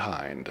things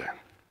behind."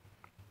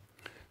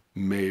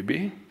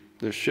 Maybe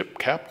the ship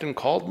captain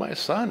called my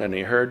son and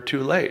he heard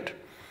too late.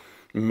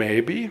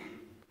 Maybe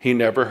he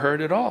never heard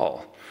at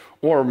all.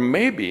 Or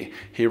maybe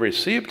he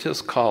received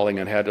his calling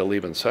and had to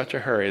leave in such a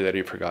hurry that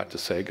he forgot to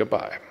say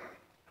goodbye.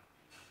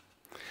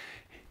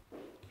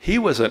 He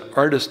was an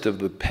artist of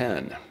the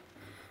pen.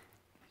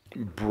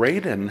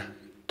 Braden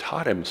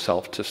taught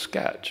himself to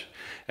sketch.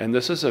 And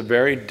this is a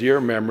very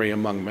dear memory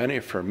among many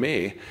for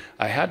me.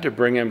 I had to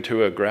bring him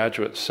to a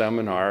graduate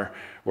seminar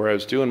where I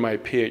was doing my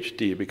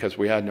PhD because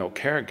we had no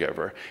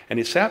caregiver. And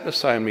he sat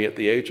beside me at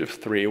the age of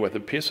 3 with a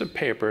piece of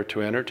paper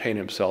to entertain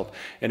himself,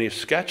 and he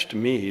sketched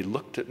me. He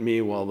looked at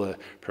me while the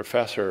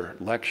professor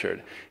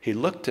lectured. He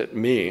looked at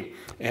me,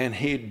 and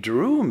he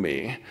drew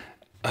me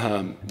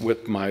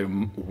with my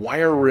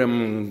wire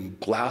rim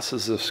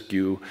glasses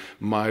askew,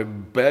 my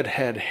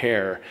bedhead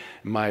hair,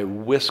 my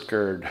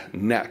whiskered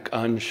neck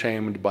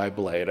unshamed by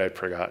blade. I'd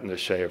forgotten to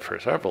shave for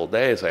several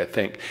days, I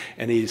think.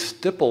 And he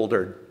stippled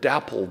or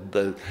dappled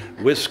the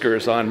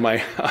whiskers on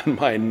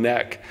my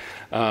neck.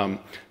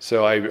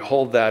 So I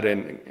hold that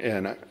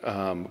in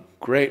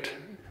great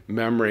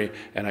memory,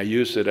 and I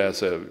used it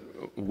as a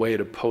way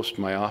to post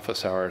my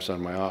office hours on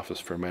my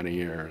office for many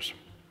years.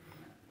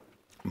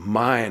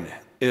 Mine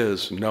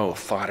is no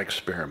thought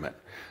experiment.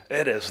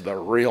 It is the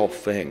real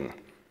thing.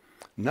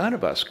 None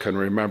of us can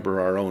remember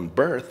our own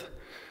birth,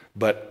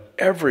 but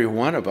every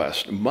one of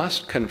us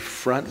must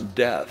confront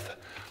death,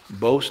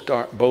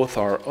 both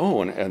our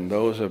own and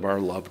those of our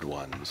loved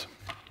ones.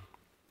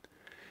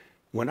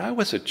 When I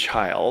was a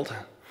child,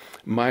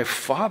 my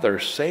father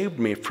saved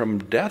me from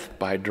death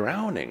by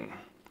drowning.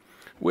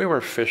 We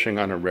were fishing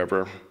on a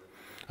river.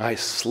 I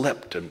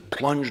slipped and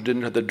plunged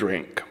into the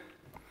drink.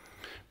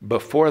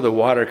 Before the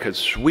water could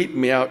sweep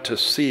me out to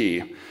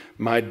sea,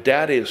 my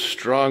daddy's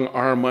strong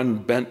arm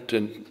unbent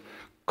and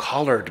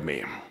collared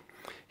me.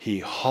 He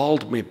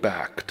hauled me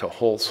back to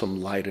wholesome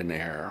light and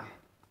air.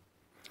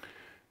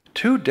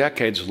 2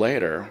 decades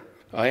later,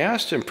 I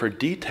asked him for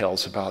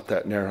details about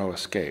that narrow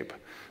escape.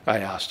 I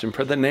asked him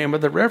for the name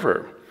of the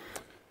river.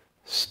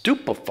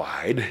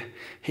 Stupefied,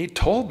 he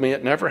told me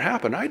it never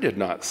happened. I did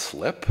not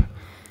slip.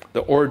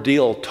 The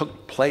ordeal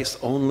took place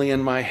only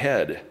in my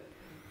head.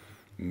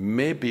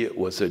 Maybe it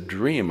was a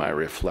dream, I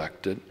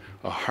reflected,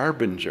 a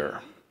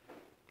harbinger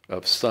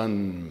of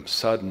some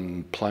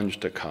sudden plunge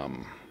to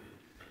come.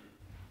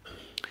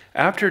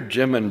 After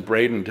Jim and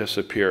Braden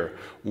disappear,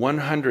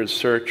 100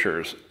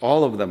 searchers,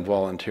 all of them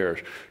volunteers,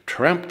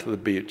 tramped the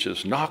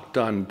beaches, knocked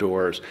on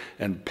doors,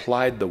 and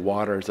plied the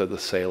waters of the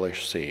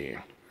Salish Sea.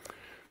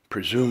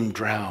 Presumed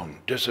drowned,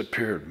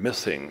 disappeared,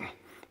 missing,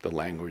 the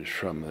language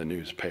from the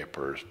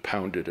newspapers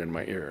pounded in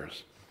my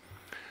ears.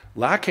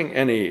 Lacking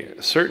any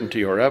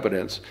certainty or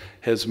evidence,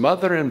 his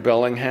mother in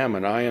Bellingham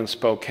and I in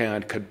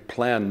Spokane could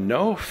plan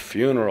no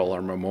funeral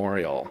or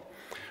memorial.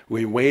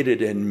 We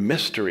waited in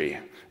mystery,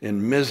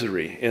 in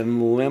misery,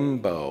 in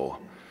limbo,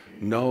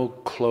 no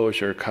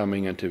closure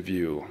coming into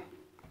view.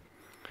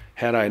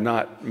 Had I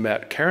not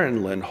met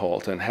Karen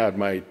Lindholdt and had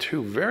my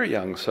 2 very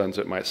young sons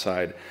at my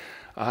side,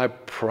 I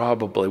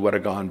probably would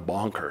have gone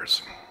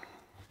bonkers.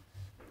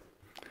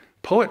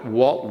 Poet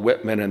Walt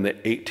Whitman in the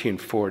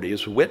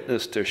 1840s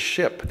witnessed a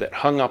ship that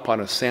hung up on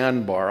a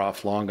sandbar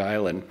off Long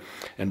Island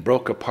and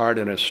broke apart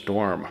in a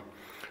storm.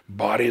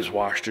 Bodies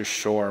washed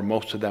ashore,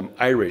 most of them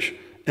Irish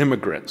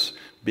immigrants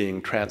being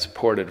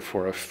transported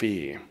for a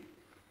fee.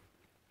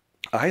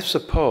 I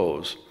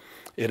suppose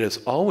it has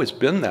always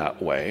been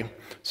that way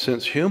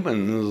since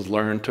humans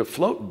learned to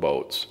float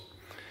boats.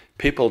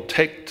 People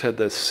take to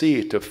the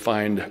sea to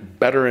find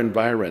better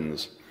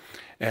environs,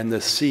 and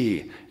the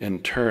sea, in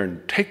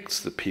turn,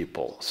 takes the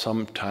people,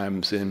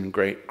 sometimes in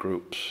great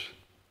groups.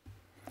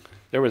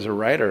 There was a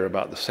writer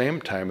about the same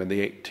time in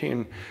the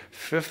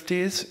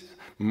 1850s.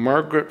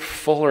 Margaret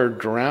Fuller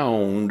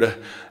drowned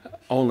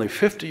only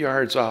 50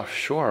 yards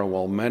offshore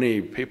while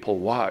many people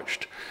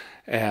watched.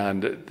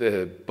 And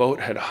the boat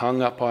had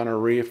hung up on a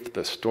reef.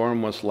 The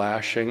storm was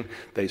lashing.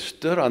 They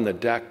stood on the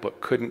deck but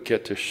couldn't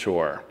get to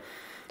shore.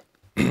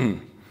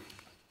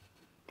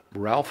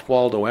 Ralph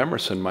Waldo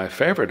Emerson, my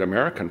favorite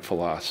American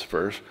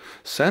philosopher,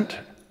 sent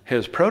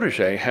his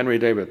protege, Henry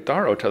David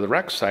Thoreau, to the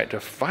wreck site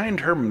to find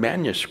her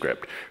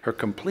manuscript, her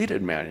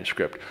completed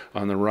manuscript,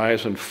 on the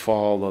rise and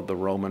fall of the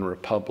Roman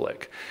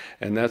Republic.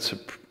 And that's an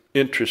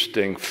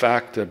interesting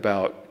fact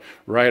about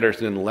writers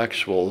and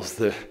intellectuals.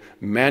 The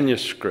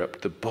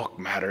manuscript, the book,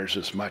 matters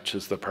as much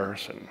as the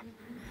person.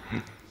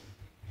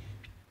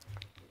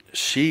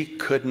 She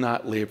could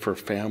not leave her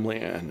family,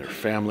 and her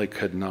family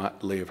could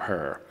not leave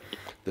her.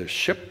 The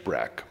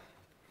shipwreck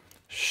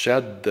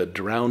shed the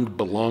drowned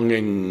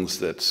belongings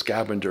that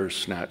scavengers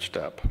snatched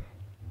up.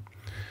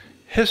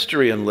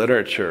 History and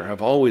literature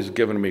have always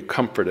given me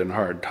comfort in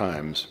hard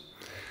times.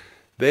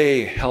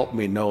 They help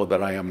me know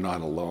that I am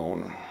not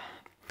alone.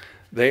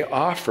 They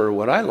offer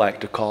what I like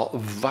to call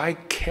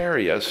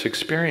vicarious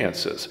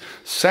experiences,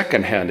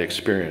 secondhand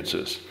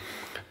experiences.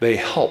 They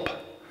help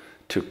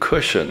to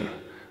cushion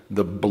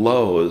the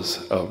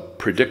blows of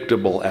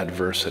predictable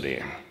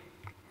adversity.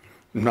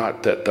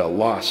 Not that the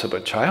loss of a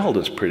child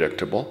is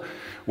predictable.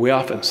 We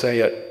often say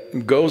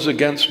it goes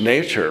against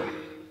nature.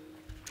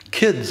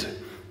 Kids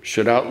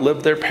should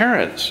outlive their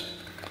parents,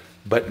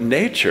 but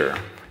nature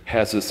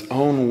has its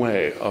own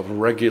way of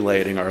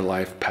regulating our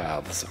life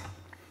paths.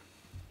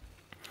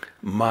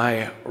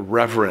 My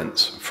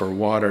reverence for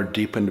water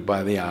deepened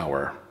by the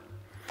hour.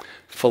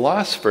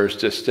 Philosophers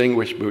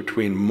distinguish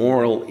between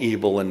moral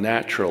evil and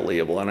natural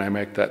evil, and I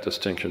make that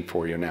distinction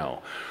for you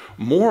now.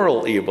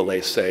 Moral evil, they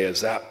say,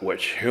 is that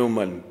which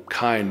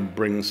humankind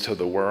brings to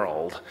the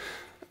world.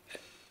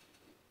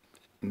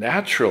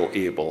 Natural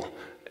evil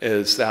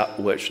is that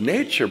which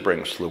nature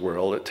brings to the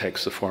world. It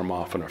takes the form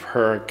often of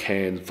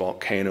hurricanes,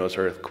 volcanoes,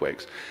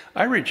 earthquakes.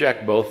 I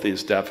reject both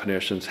these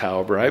definitions,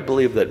 however. I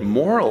believe that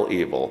moral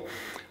evil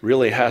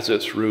really has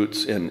its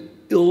roots in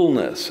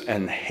illness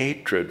and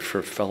hatred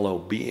for fellow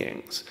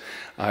beings.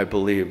 I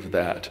believe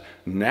that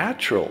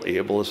natural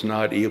evil is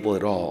not evil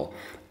at all.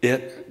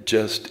 It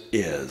just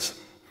is.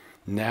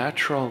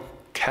 Natural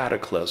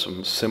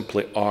cataclysms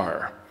simply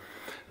are.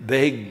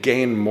 They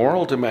gain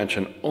moral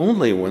dimension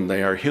only when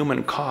they are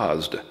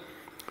human-caused,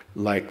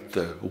 like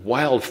the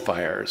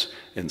wildfires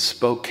in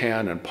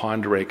Spokane and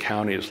Pend Oreille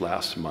counties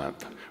last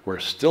month. We're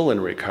still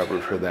in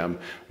recovery for them.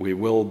 We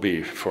will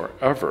be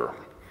forever.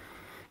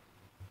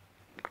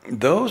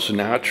 Those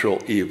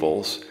natural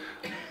evils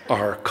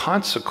are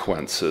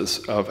consequences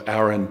of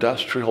our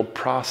industrial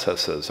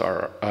processes,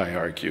 I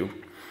argue.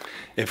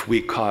 If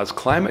we cause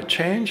climate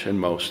change, and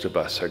most of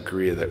us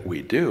agree that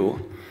we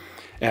do,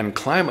 and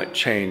climate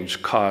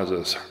change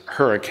causes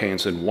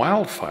hurricanes and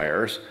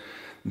wildfires,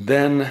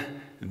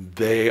 then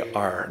they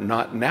are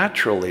not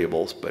natural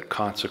evils, but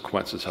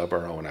consequences of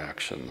our own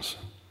actions.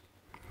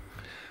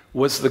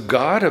 Was the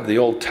God of the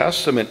Old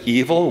Testament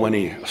evil when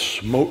he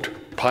smote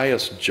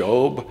pious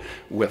Job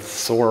with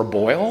sore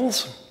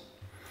boils?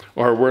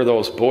 Or were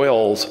those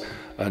boils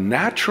a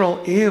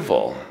natural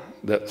evil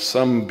that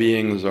some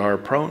beings are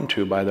prone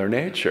to by their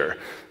nature?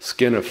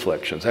 Skin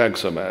afflictions,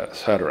 eczema,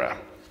 etc.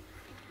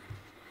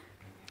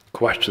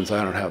 Questions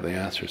I don't have the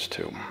answers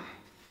to.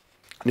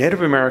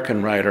 Native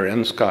American writer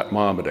N. Scott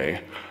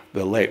Momaday,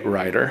 the late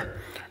writer,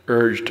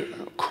 urged,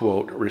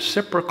 quote,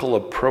 reciprocal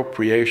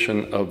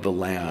appropriation of the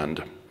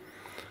land.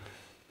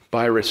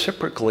 By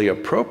reciprocally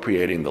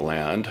appropriating the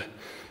land,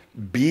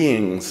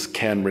 beings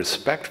can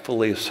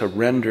respectfully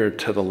surrender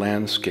to the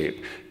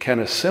landscape, can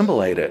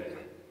assimilate it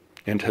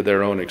into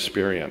their own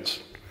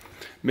experience.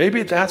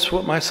 Maybe that's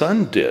what my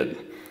son did,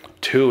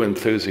 too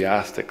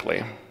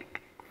enthusiastically.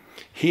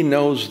 He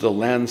knows the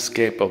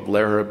landscape of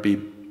Larrabee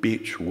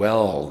Beach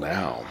well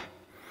now,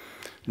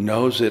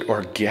 knows it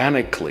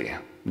organically,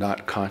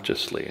 not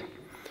consciously,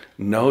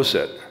 knows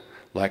it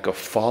like a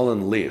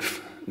fallen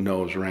leaf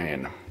knows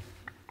rain.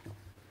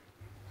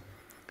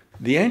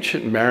 The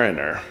Ancient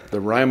Mariner,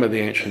 the Rime of the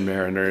Ancient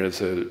Mariner,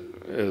 is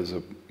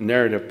a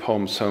narrative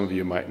poem some of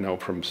you might know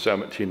from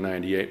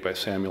 1798 by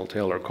Samuel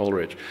Taylor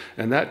Coleridge,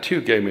 and that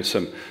too gave me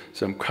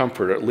some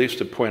comfort, at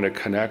least a point of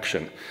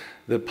connection.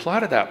 The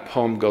plot of that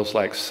poem goes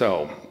like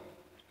so.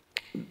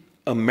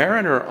 A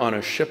mariner on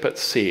a ship at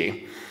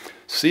sea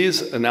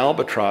sees an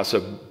albatross, a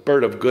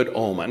bird of good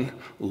omen,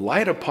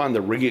 light upon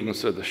the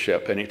riggings of the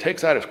ship, and he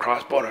takes out his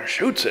crossbow and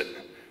shoots it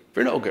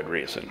for no good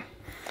reason.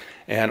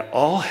 And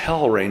all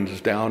hell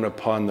rains down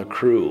upon the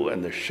crew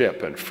and the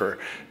ship, and for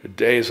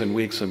days and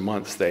weeks and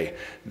months they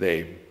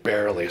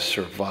barely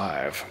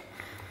survive.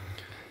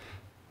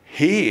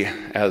 He,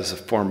 as a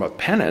form of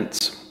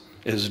penance,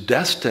 is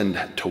destined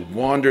to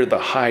wander the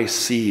high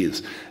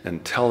seas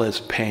and tell his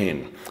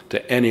pain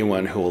to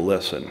anyone who will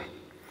listen.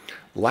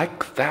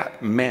 Like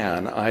that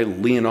man, I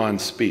lean on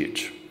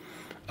speech.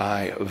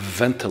 I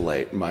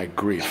ventilate my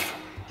grief.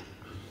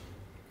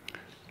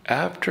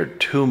 After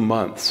 2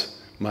 months,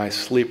 my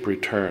sleep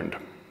returned.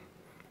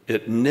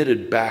 It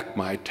knitted back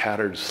my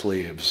tattered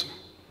sleeves.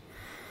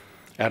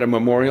 At a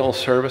memorial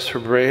service for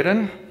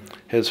Braden,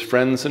 his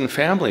friends and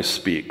family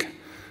speak.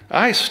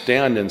 I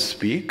stand and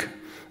speak,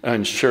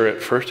 unsure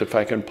at first if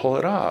I can pull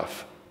it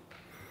off.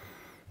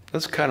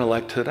 That's kind of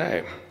like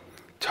today,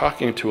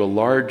 talking to a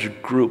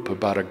large group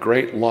about a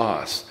great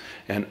loss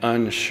and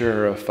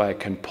unsure if I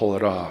can pull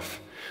it off.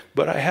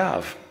 But I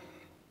have.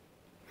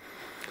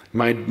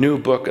 My new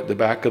book at the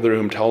back of the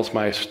room tells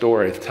my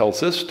story,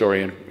 tells this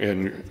story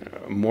in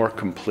more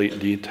complete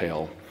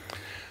detail.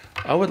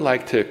 I would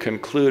like to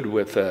conclude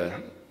with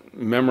a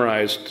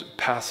memorized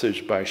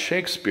passage by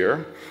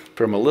Shakespeare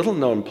from a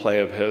little-known play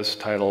of his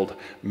titled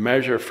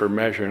Measure for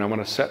Measure, and I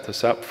want to set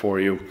this up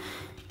for you.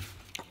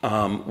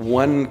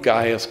 One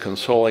guy is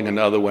consoling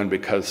another one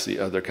because the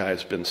other guy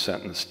has been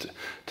sentenced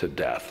to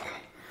death.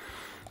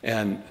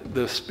 And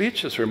the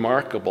speech is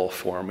remarkable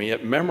for me.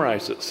 It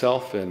memorized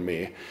itself in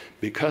me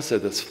because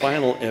of this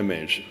final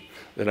image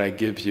that I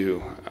give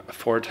you a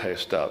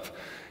foretaste of.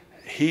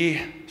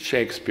 He,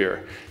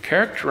 Shakespeare,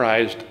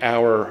 characterized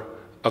our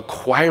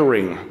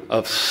acquiring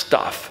of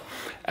stuff,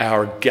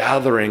 our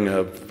gathering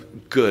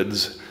of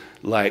goods,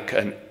 like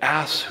an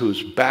ass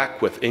whose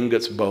back with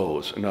ingots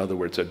bows. In other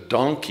words, a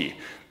donkey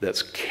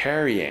that's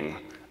carrying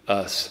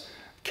us,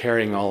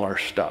 carrying all our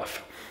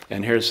stuff.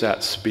 And here's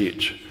that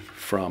speech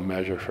from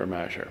Measure for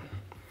Measure.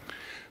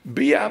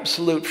 Be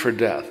absolute for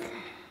death.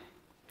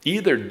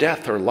 Either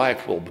death or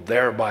life will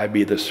thereby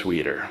be the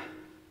sweeter.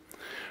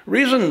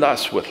 Reason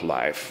thus with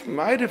life.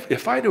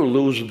 If I do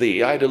lose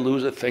thee, I do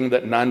lose a thing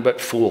that none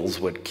but fools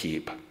would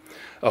keep.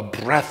 A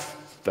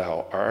breath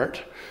thou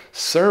art,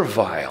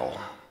 servile.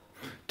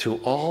 to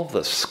all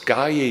the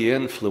skyey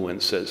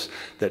influences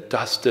that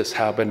dust this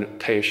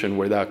habitation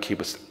where thou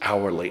keepest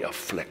hourly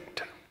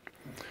afflict.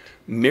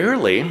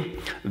 Merely,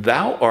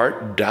 thou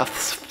art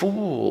death's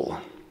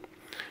fool.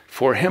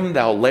 For him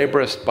thou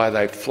laborest by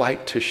thy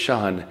flight to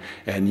shun,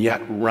 and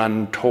yet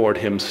run toward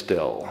him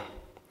still.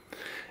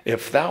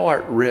 If thou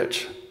art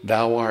rich,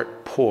 thou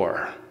art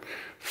poor.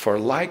 For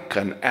like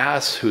an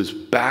ass whose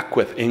back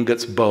with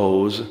ingots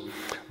bows,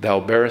 thou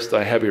bearest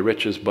thy heavy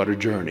riches but a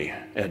journey,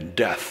 and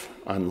death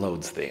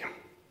unloads thee.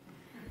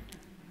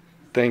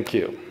 Thank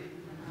you.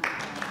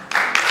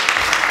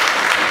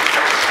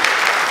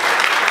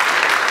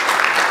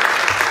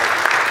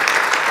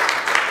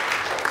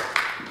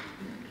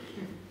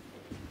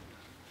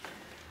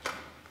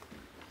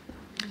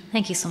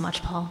 Thank you so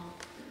much, Paul.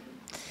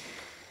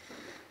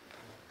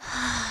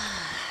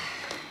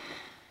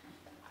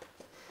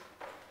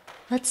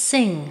 Let's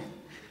sing.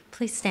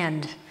 Please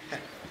stand.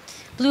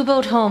 Blue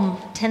Boat Home,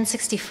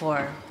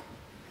 1064.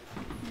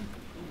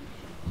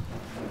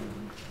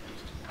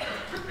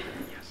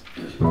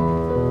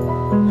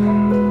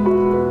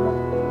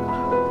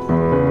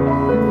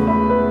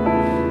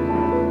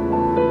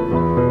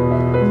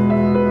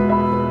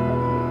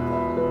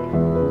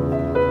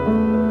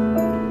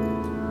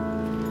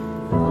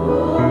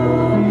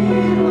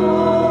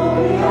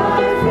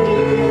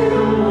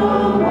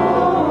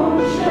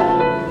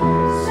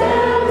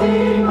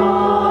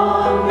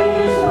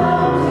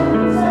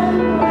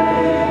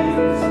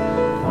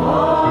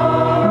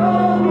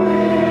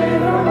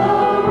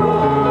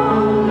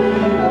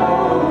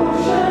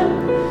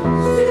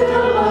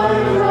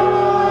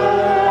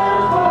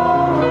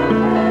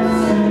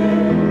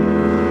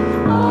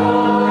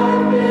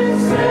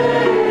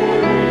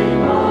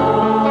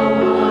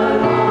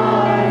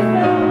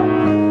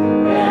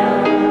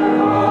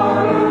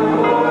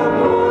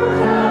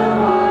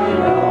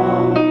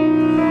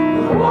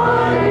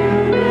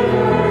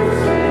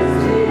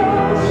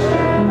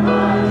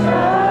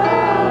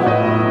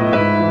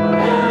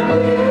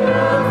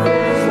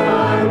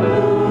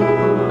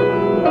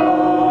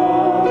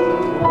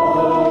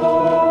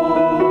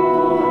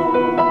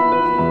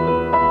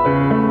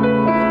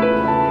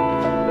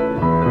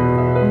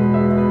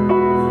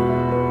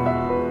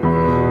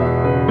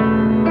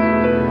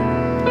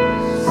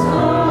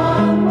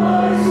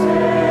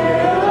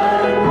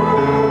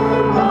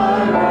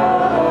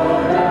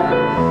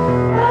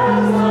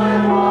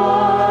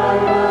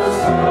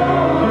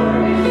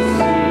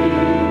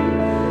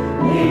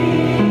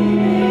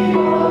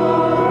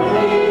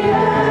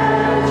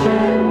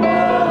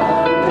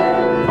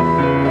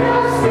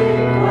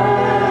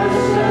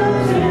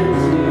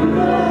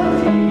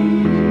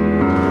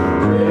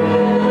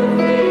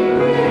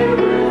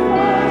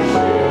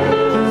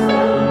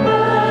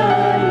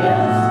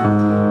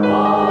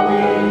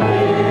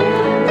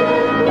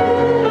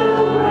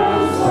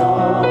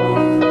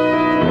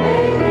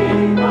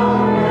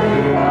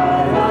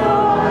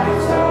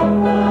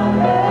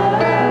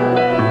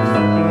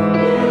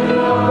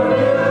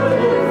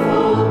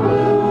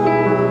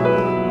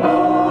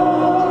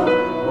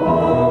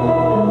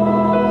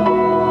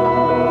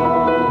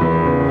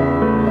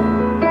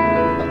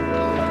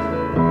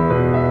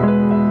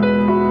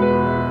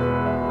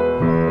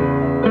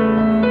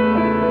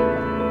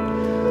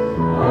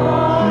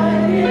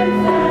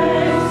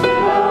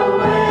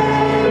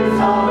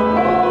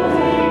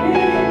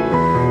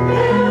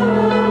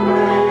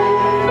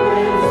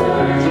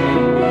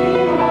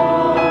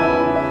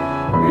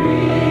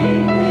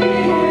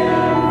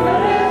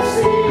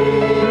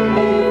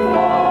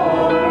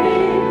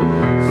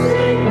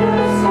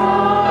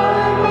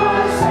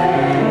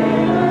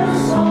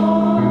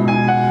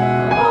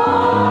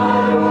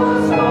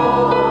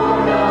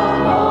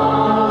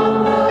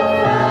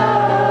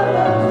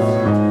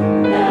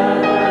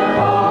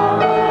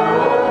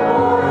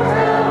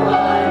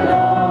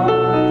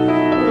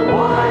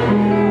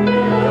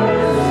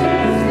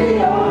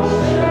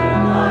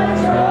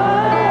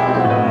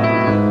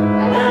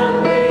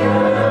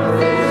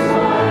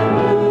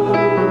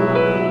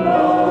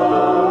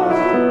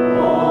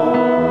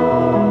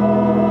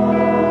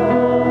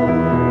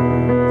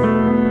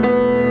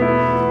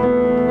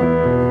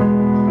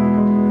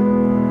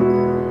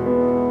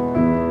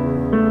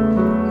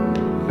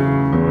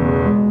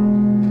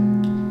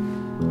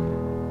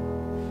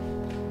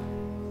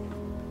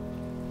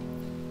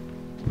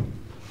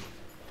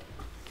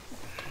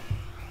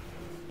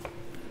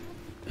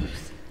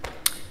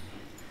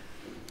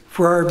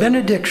 For our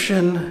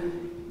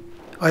benediction,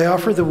 I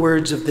offer the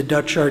words of the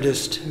Dutch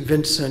artist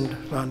Vincent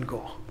van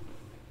Gogh.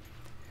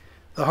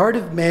 The heart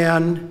of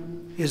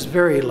man is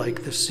very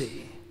like the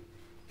sea.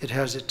 It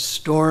has its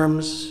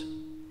storms,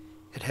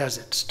 it has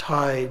its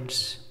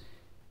tides,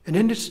 and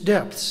in its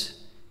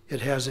depths,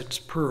 it has its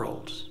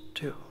pearls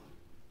too.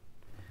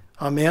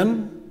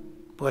 Amen,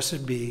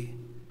 blessed be,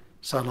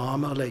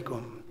 salam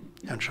alaikum,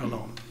 and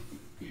shalom.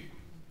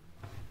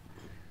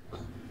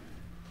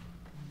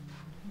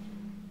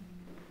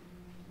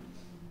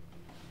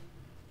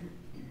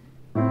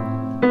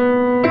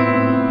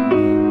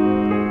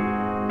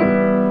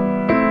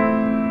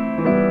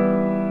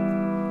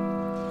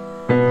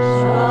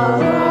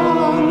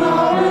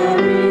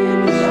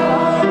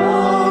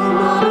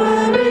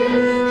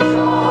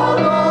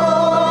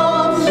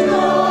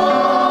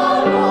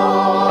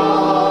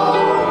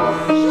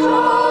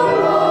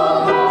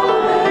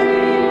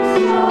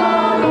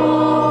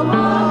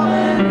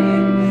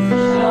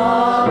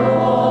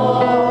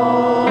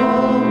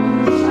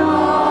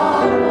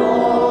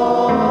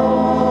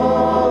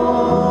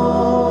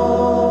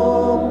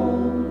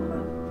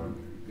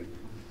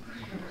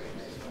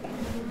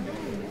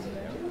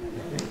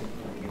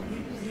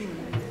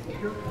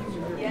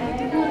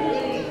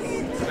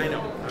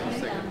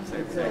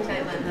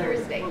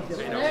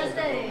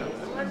 Thursday.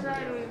 What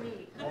time do we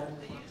meet?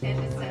 10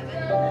 to 7.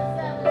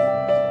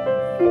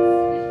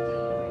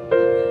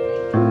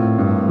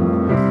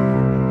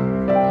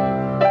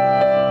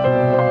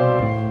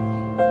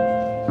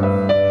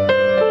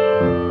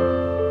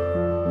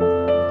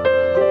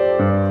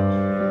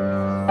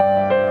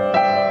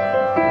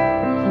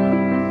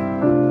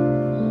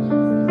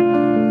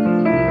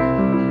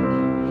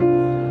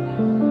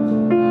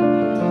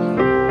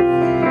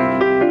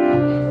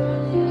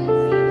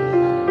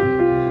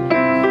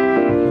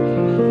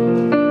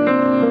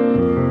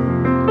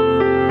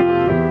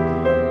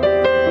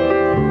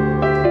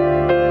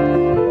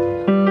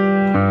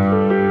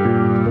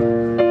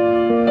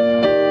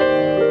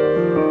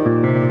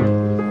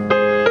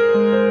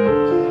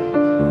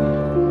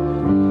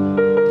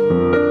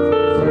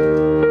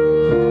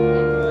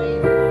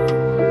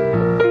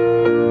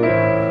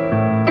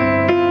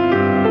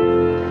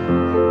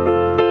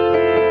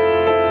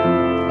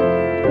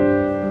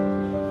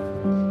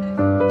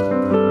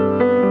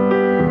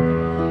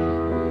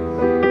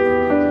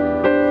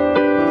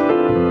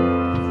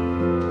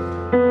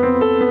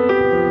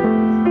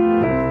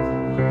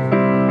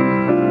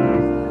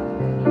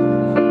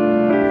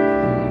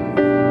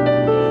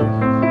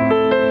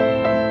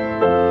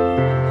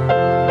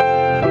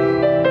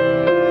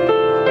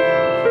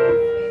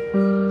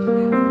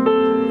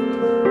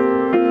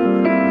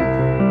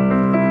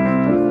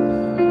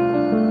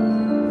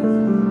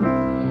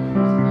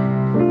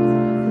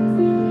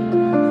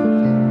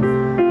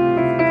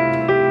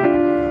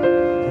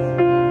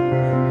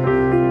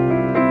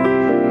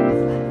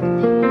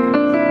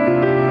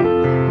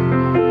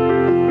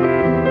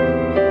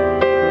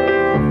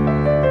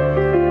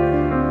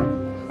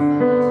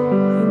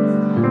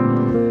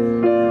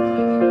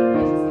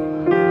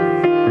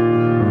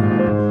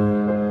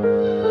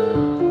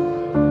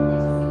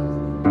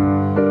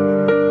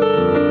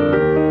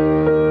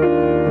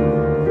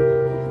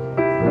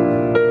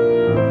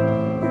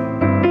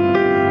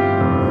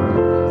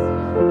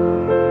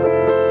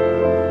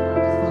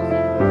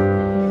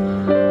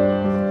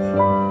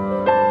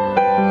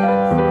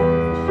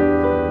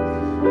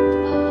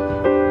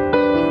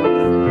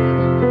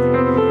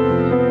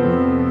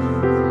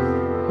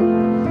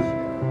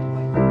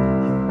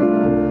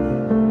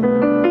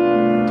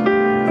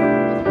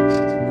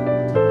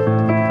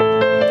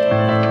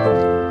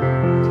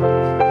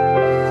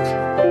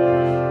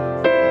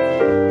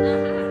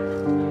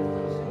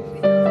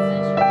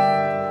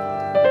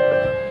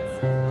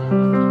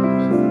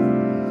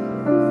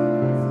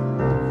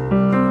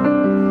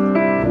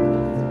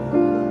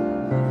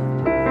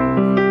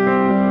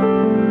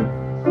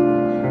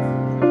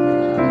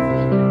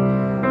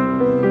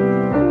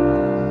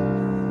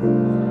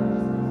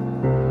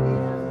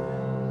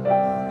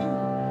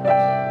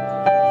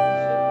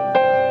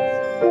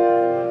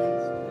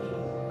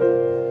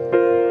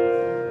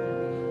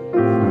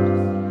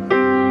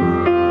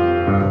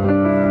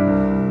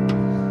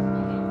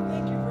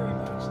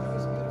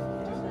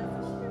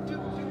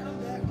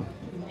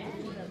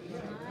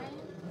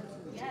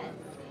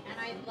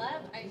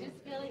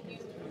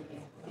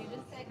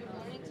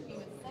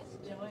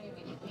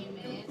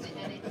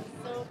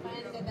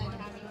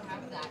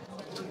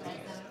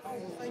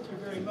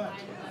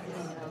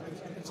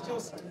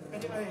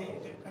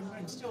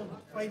 I'm still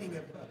fighting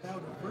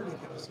about a vertigo.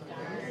 So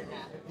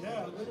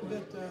yeah, a little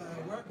bit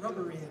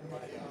rubbery in my. I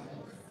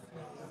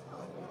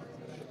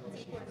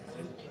appreciate that.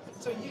 And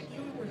so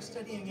you were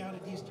studying out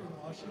at Eastern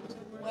Washington?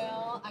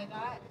 Well, I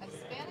got a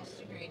Spanish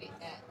degree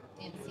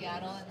in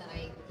Seattle, and then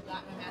I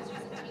got my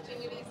master's in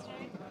teaching at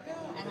Eastern,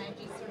 and I've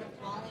just sort of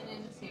fallen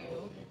into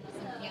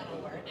some piano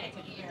work. I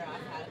took a year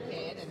off, had a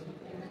kid, and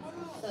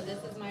so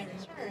this is my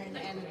return,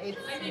 and it's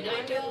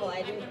wonderful.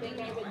 I didn't think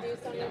I would do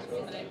so much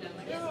music in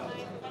my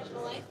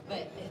professional life,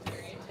 but it's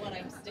what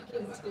I'm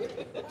sticking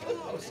to.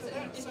 Oh,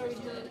 so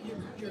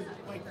your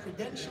like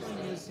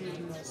credentialing is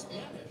in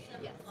Spanish?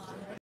 Yes.